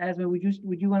 Asma, would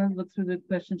you want to look through the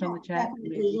questions on the chat?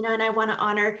 Definitely. You know, and I want to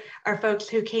honor our folks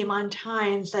who came on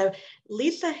time. So,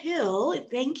 Lisa Hill,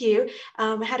 thank you,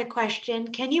 had a question.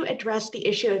 Can you address the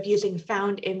issue of using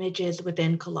found images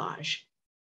within collage?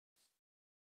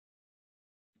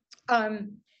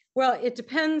 Well, it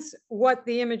depends what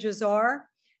the images are.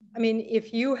 I mean,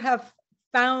 if you have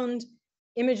found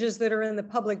images that are in the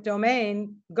public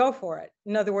domain, go for it.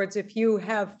 In other words, if you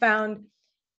have found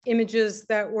images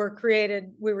that were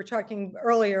created, we were talking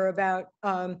earlier about,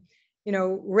 you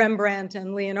know, Rembrandt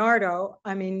and Leonardo.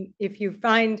 I mean, if you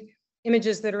find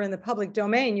images that are in the public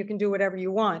domain, you can do whatever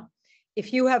you want.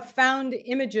 If you have found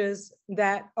images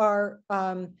that are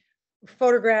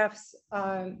photographs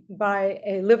by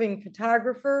a living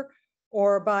photographer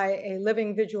or by a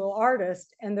living visual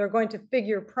artist, and they're going to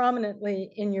figure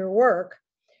prominently in your work,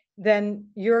 then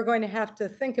you're going to have to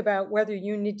think about whether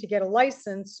you need to get a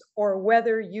license or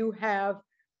whether you have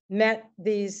met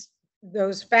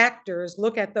those factors,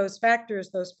 look at those factors,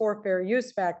 those 4 fair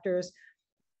use factors.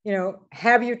 You know,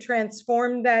 have you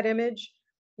transformed that image?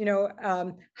 You know,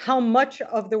 how much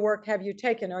of the work have you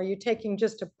taken? Are you taking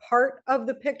just a part of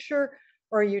the picture,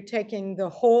 or are you taking the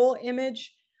whole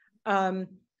image?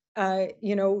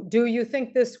 You know, do you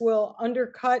think this will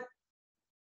undercut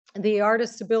the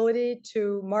artist's ability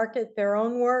to market their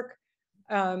own work?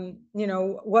 You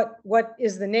know, what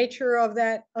is the nature of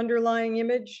that underlying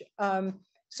image?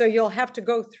 So you'll have to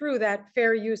go through that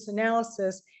fair use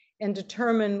analysis and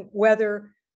determine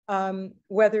whether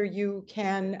you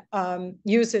can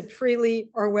use it freely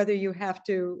or whether you have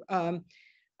to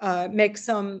make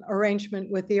some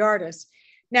arrangement with the artist.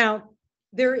 Now,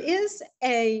 there is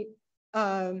a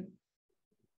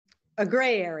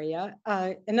gray area.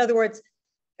 In other words,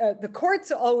 the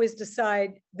courts always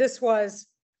decide this was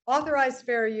authorized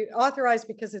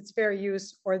because it's fair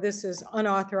use, or this is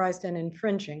unauthorized and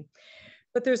infringing.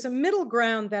 But there's a middle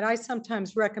ground that I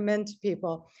sometimes recommend to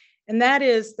people, and that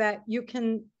is that you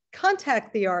can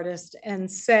contact the artist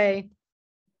and say,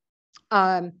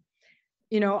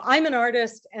 you know, I'm an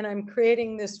artist and I'm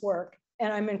creating this work,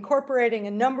 and I'm incorporating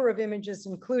a number of images,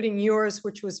 including yours,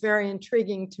 which was very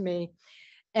intriguing to me.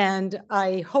 And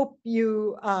I hope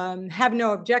you have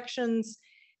no objections.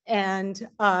 And,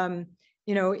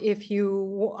 you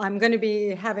know, I'm going to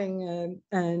be having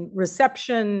a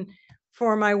reception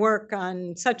for my work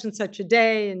on such and such a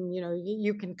day, and, you know,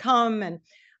 you can come. And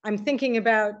I'm thinking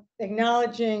about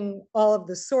acknowledging all of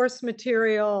the source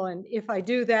material. And if I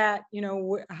do that, you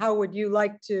know, how would you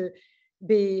like to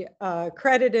be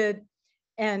credited?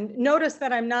 And notice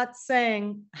that I'm not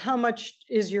saying how much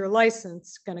is your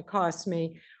license going to cost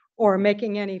me or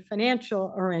making any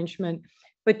financial arrangement,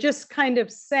 but just kind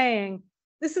of saying,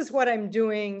 this is what I'm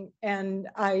doing. And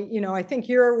I think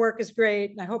your work is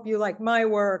great. And I hope you like my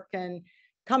work, and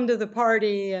come to the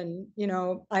party. And, you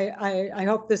know, I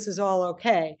hope this is all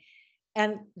okay.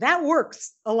 And that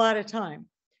works a lot of time.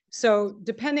 So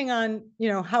depending on, you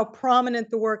know, how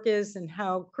prominent the work is and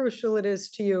how crucial it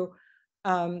is to you,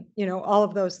 you know, all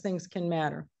of those things can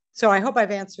matter. So I hope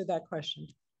I've answered that question.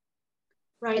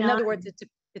 Right. In other words,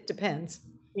 it depends.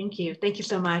 Thank you. Thank you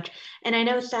so much. And I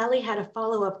know Sally had a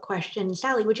follow-up question.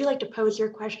 Sally, would you like to pose your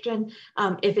question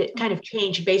if it kind of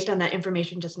changed based on that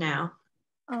information just now?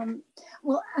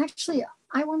 Well, actually,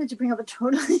 I wanted to bring up a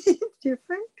totally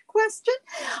different question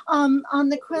on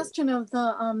the question of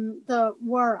the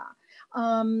WARA.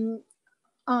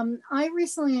 I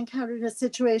recently encountered a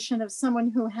situation of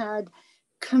someone who had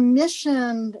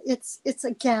commissioned, it's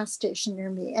a gas station near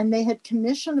me, and they had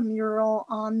commissioned a mural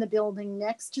on the building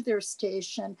next to their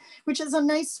station, which is a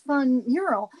nice, fun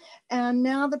mural. And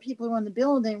now the people who own the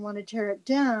building want to tear it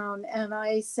down. And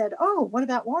I said, oh, what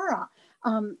about WARA?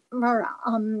 And VARA,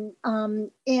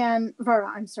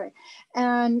 I'm sorry.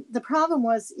 And the problem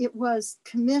was it was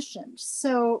commissioned.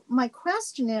 So my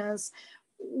question is,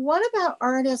 what about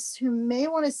artists who may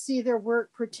want to see their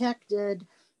work protected,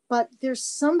 but there's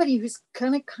somebody who's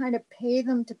going to kind of pay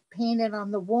them to paint it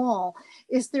on the wall?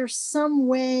 Is there some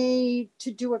way to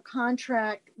do a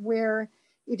contract where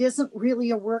it isn't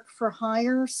really a work for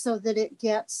hire so that it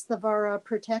gets the VARA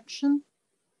protection?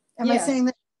 Am I saying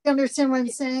that? You understand what I'm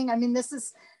saying? I mean, this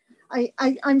is,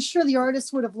 I'm sure the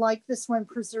artist would have liked this one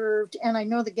preserved. And I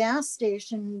know the gas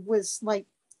station was like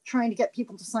trying to get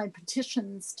people to sign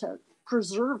petitions to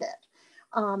preserve it.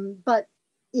 But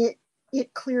it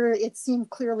seemed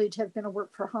clearly to have been a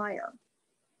work for hire.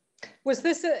 Was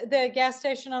this the gas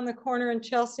station on the corner in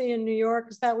Chelsea in New York?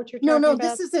 Is that what you're talking about?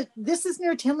 No, this is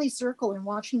near Tinley Circle in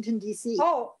Washington, D.C.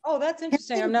 Oh, that's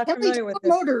interesting. I'm not familiar with this.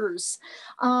 Motors.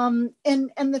 And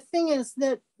the thing is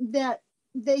that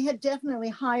they had definitely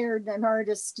hired an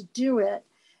artist to do it.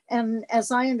 And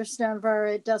as I understand,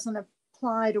 VARA, it doesn't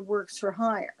apply to works for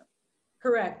hire.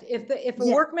 Correct. If a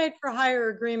work made for hire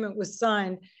agreement was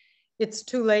signed, it's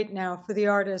too late now for the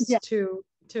artist to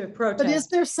protest. But is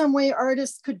there some way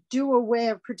artists could do a way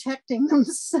of protecting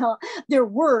themselves, their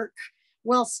work,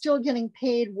 while still getting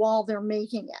paid while they're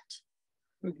making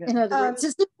it? Okay. In other words,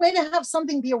 is there a way to have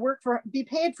something be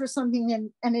paid for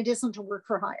something and it isn't a work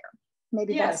for hire?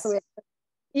 Maybe that's the way.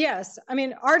 Yes. I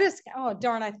mean, artists, oh,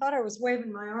 darn, I thought I was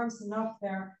waving my arms enough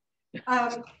there.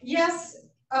 Yes,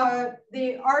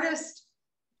 the artist,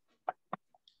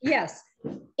 yes.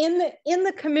 In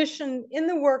the commission, in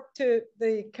the work to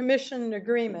the commission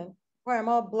agreement, boy, I'm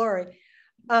all blurry.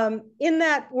 In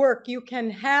that work, you can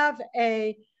have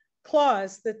a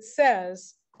clause that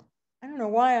says, I don't know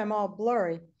why I'm all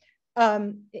blurry.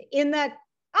 In that,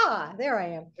 there I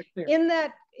am.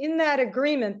 In that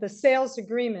agreement, the sales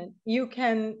agreement, you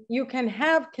can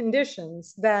have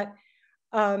conditions that,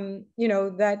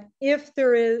 that if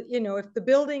there is, if the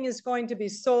building is going to be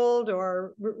sold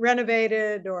or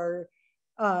renovated or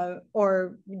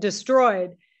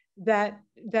destroyed, that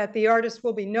the artist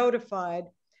will be notified,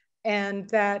 and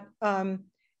that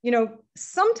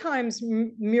sometimes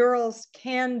murals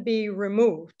can be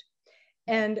removed,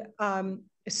 and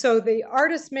so the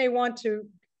artist may want to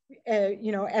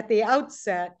at the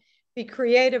outset be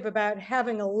creative about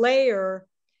having a layer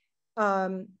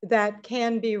that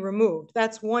can be removed.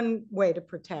 That's one way to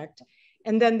protect.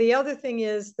 And then the other thing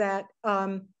is that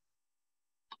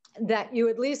that you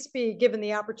at least be given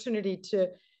the opportunity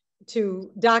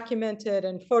to document it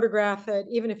and photograph it,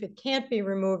 even if it can't be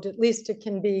removed, at least it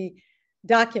can be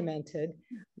documented.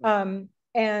 So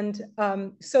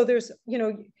there's,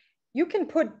 you can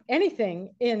put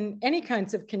anything in any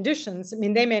kinds of conditions. I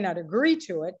mean, they may not agree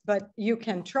to it, but you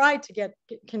can try to get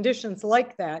conditions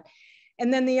like that.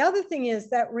 And then the other thing is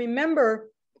that remember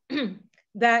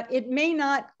that it may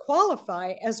not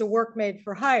qualify as a work made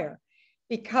for hire,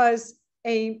 because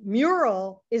a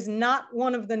mural is not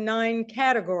one of the 9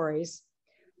 categories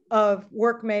of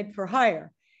work made for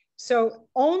hire. So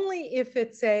only if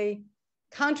it's a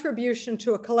contribution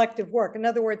to a collective work. In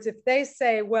other words, if they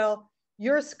say, well,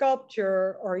 your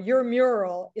sculpture or your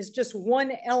mural is just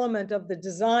one element of the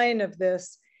design of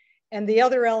this, and the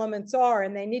other elements are,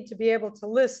 and they need to be able to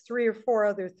list 3 or 4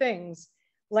 other things,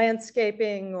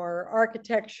 landscaping or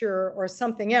architecture or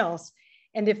something else.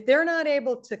 And if they're not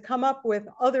able to come up with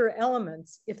other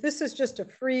elements, if this is just a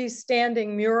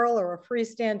freestanding mural or a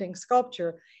freestanding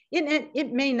sculpture,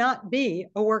 it may not be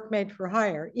a work made for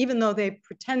hire. Even though they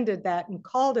pretended that and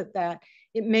called it that,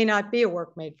 it may not be a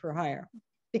work made for hire,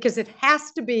 because it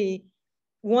has to be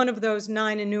one of those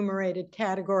 9 enumerated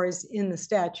categories in the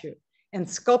statute. And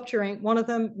sculpture ain't one of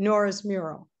them, nor is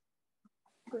mural.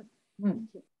 Good.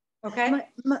 Okay.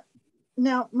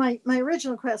 Now, my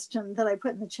original question that I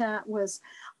put in the chat was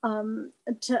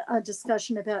to a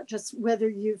discussion about just whether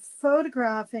you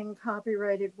photographing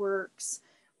copyrighted works,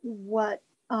 what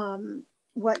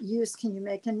use can you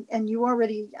make? And you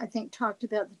already, I think, talked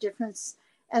about the difference,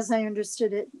 as I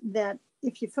understood it, that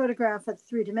if you photograph a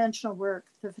 3-dimensional work,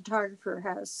 the photographer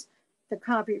has the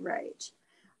copyright.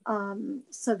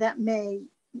 So that may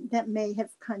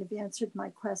have kind of answered my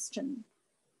question.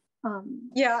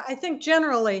 Yeah, I think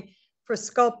generally for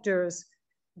sculptors,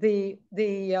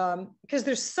 because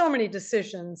there's so many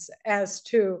decisions as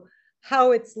to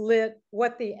how it's lit,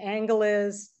 what the angle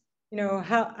is,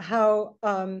 how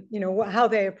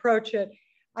they approach it.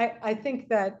 I think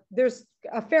that there's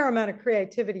a fair amount of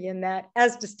creativity in that,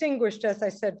 as distinguished, as I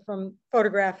said, from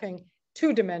photographing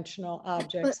 2-dimensional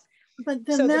objects. But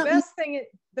then so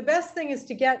the best thing is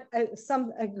to get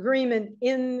some agreement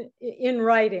in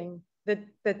writing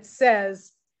that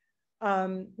says,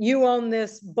 you own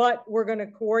this, but we're going to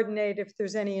coordinate if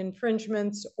there's any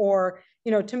infringements, or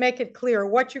to make it clear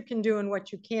what you can do and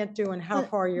what you can't do and how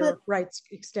far your rights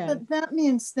extend. But that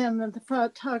means then that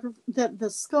the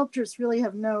sculptors really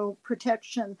have no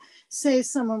protection. Say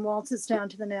someone waltzes down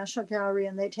to the National Gallery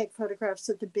and they take photographs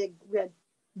of the big red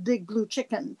Big Blue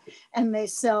Chicken and they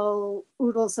sell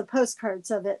oodles of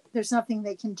postcards of it, there's nothing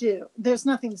they can do. There's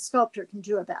nothing the sculptor can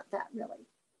do about that, really.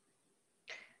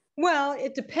 Well,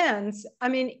 it depends. I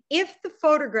mean, if the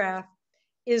photograph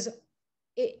is,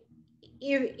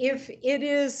 if it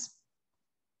is,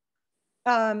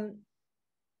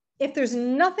 if there's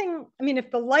nothing, I mean,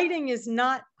 if the lighting is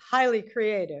not highly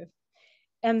creative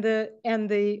and the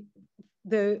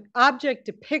object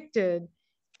depicted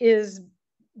is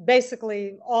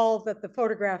basically all that the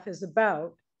photograph is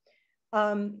about,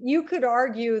 you could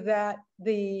argue that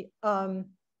the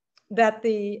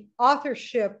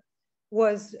authorship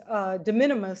was de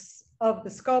minimis of the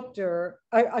sculptor,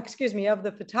 of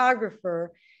the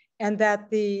photographer, and that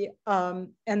the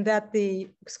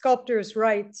sculptor's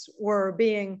rights were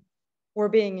being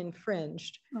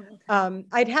infringed. Okay.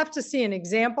 I'd have to see an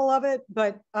example of it,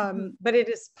 but it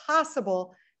is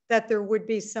possible that there would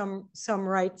be some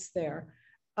rights there.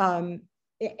 In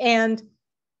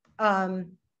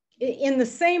the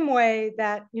same way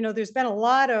that, you know, there's been a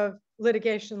lot of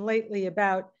litigation lately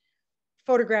about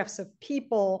photographs of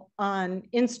people on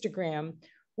Instagram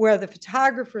where the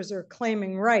photographers are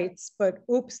claiming rights, but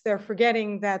oops, they're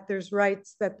forgetting that there's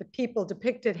rights that the people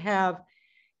depicted have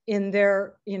in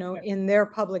their, you know, in their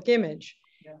public image.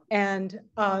 Yeah. And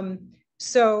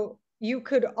so you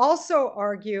could also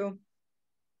argue,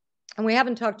 and we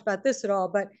haven't talked about this at all,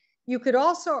 but you could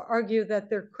also argue that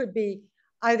there could be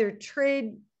either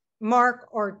trademark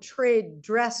or trade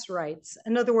dress rights.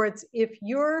 In other words, if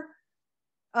your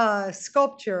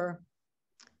sculpture,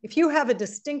 if you have a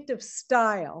distinctive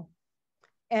style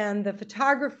and the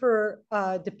photographer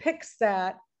depicts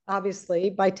that, obviously,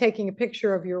 by taking a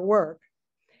picture of your work,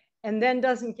 and then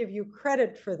doesn't give you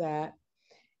credit for that,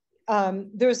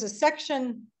 there's a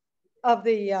section of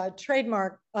the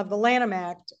trademark of the Lanham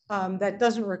Act that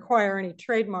doesn't require any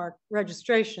trademark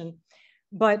registration.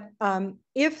 But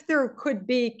if there could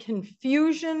be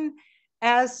confusion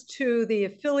as to the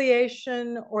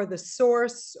affiliation or the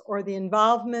source or the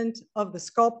involvement of the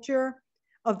sculptor,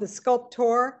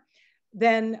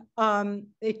 then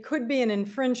it could be an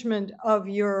infringement of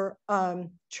your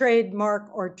trademark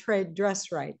or trade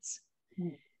dress rights.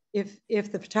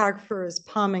 If the photographer is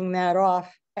palming that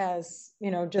off as,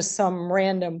 you know, just some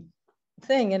random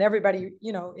thing and everybody,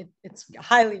 you know, it's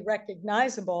highly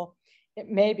recognizable, it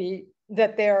may be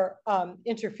that they're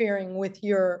interfering with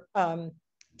your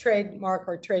trademark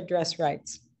or trade dress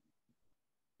rights.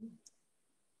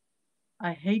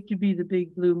 I hate to be the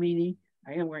big blue meanie.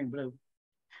 I am wearing blue,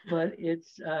 but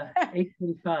it's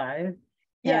 8:45.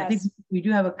 Yeah, yes. I think we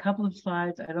do have a couple of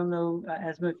slides. I don't know,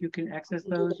 Asma, if you can access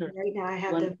those. Or right now I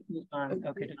have them.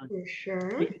 Okay, for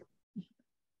sure.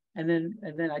 And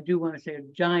then I do want to say a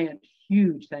giant,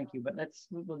 huge thank you. But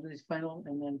we'll do this final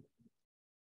and then.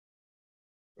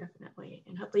 Definitely,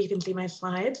 and hopefully you can see my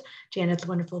slides. Janet's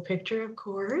wonderful picture, of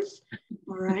course.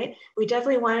 All right, we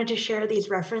definitely wanted to share these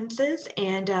references,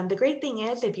 and the great thing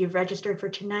is, if you've registered for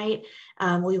tonight,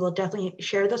 we will definitely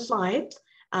share the slides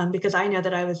because I know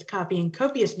that I was copying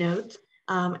copious notes,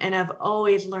 and I've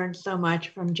always learned so much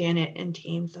from Janet and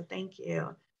team, so thank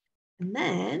you. And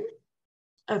then,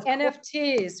 of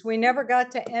NFTs, we never got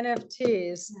to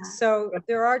NFTs, yeah. So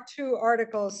there are 2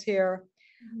 articles here.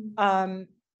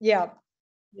 Yeah.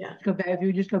 Yeah. Go back. If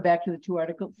you just go back to the 2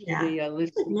 articles, yeah. The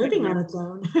list. It's moving on its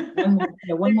own.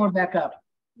 one more back up.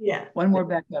 Yeah. One more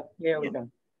back up. There we go.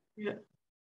 Yeah.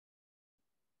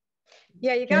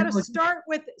 Yeah, you got to start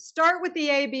with the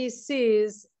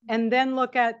ABCs and then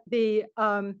look at the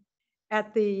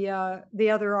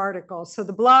other article. So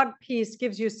the blog piece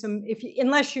gives you some,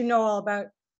 unless you know all about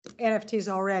NFTs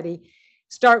already,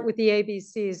 start with the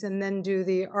ABCs and then do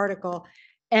the article.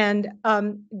 And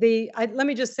let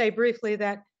me just say briefly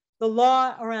that the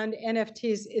law around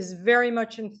NFTs is very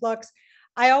much in flux.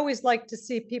 I always like to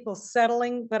see people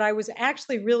settling, but I was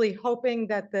actually really hoping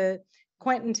that the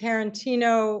Quentin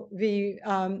Tarantino the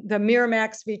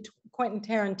Miramax v. Quentin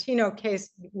Tarantino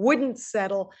case wouldn't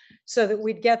settle, so that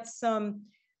we'd get some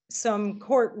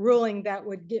court ruling that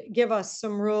would give us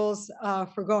some rules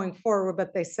for going forward,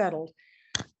 but they settled.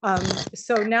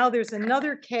 So now there's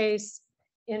another case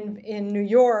in New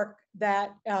York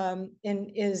that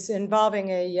is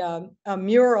involving a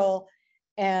mural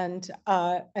and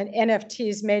an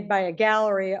NFTs made by a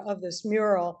gallery of this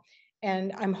mural.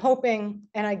 And I'm hoping,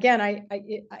 and again,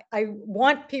 I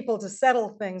want people to settle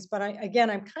things, but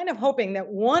I'm kind of hoping that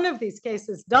one of these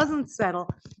cases doesn't settle,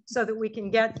 so that we can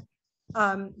get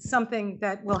something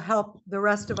that will help the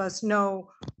rest of us know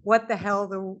what the hell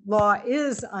the law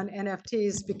is on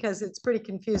NFTs, because it's pretty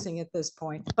confusing at this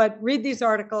point. But read these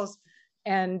articles.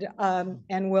 and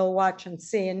we'll watch and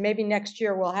see. And maybe next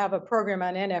year we'll have a program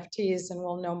on NFTs and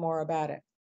we'll know more about it.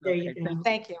 There you go.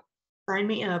 Thank you. Sign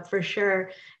me up for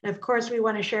sure. And of course, we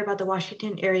want to share about the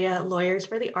Washington Area Lawyers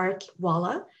for the Arts,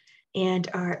 WALA, and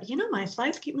our, my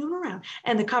slides keep moving around,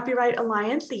 and the Copyright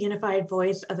Alliance, the unified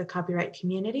voice of the copyright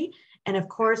community. And of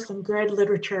course, some good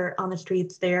literature on the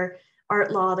streets there.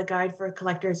 Art Law, the guide for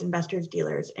collectors, investors,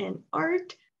 dealers, and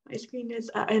art. My screen is,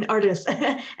 and artists,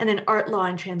 and then Art Law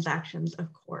and Transactions,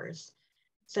 of course.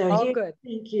 So good.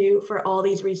 Thank you for all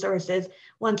these resources.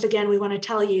 Once again, we want to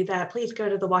tell you that please go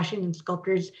to the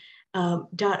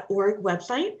WashingtonSculptors.org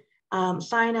website,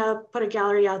 sign up, put a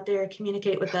gallery out there,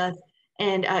 communicate with us.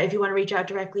 And if you want to reach out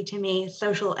directly to me,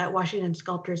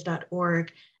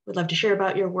 social@WashingtonSculptors.org. We'd love to share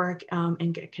about your work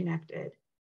and get connected.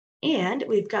 And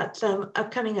we've got some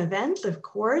upcoming events, of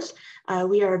course.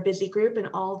 We are a busy group and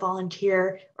all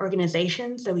volunteer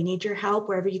organizations, so we need your help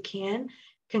wherever you can.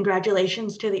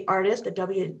 Congratulations to the artists, the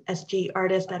WSG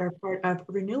artists that are part of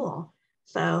Renewal.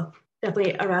 So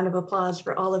definitely a round of applause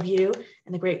for all of you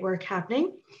and the great work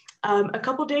happening. A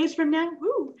couple days from now,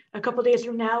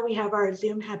 we have our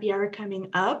Zoom happy hour coming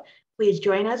up. Please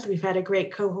join us. We've had a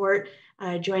great cohort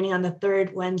joining on the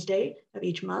third Wednesday of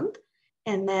each month.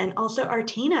 And then also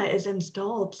Artina is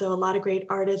installed. So a lot of great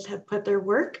artists have put their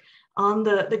work on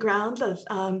the grounds of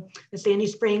the Sandy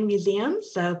Spring Museum.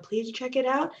 So please check it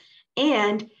out.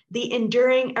 And the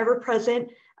enduring, ever-present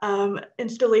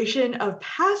installation of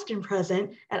Past and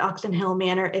Present at Oxon Hill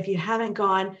Manor. If you haven't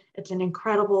gone, it's an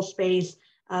incredible space.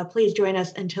 Please join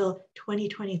us until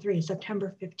 2023,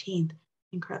 September 15th.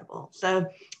 Incredible. So,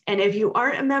 and if you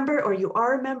aren't a member or you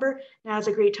are a member, now's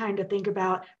a great time to think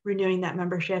about renewing that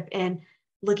membership and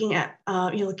looking at,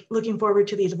 looking forward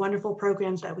to these wonderful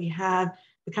programs that we have,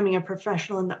 becoming a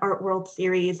professional in the Art World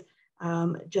series.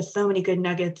 Just so many good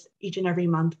nuggets each and every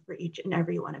month for each and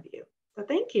every one of you. So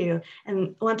thank you.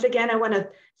 And once again, I want to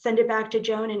send it back to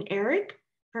Joan and Eric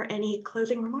for any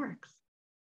closing remarks.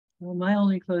 Well, my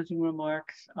only closing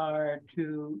remarks are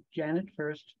to Janet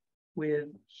first, with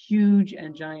huge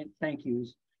and giant thank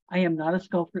yous. I am not a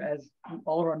sculptor, as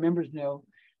all of our members know.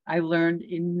 I learned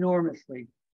enormously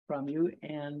from you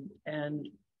and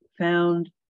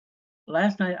found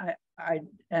last night, I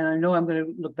know I'm going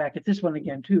to look back at this one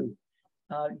again too.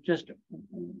 Just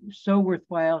so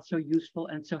worthwhile, so useful,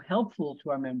 and so helpful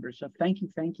to our members. So thank you,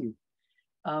 thank you.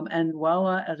 And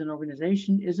WALA as an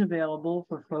organization is available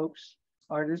for folks,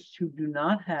 artists who do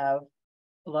not have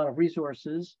a lot of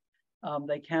resources.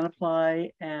 They can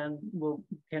apply and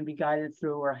can be guided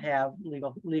through or have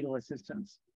legal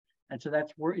assistance. And so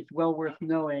it's well worth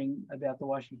knowing about the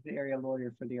Washington Area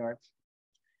Lawyer for the Arts.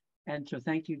 And so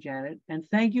thank you, Janet. And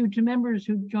thank you to members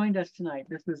who joined us tonight.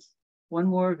 This was one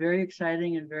more very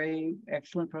exciting and very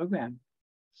excellent program.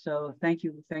 So thank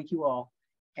you all.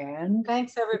 And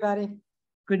thanks, everybody.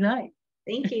 Good night.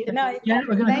 Thank you. Good night. Janet,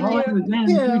 we're going to call you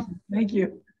again. Thank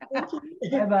you. Thank you.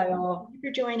 Bye-bye all. Thank you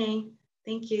for joining.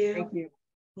 Thank you. Thank you.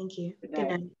 Thank you. Good Good night.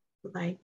 night. Bye-bye.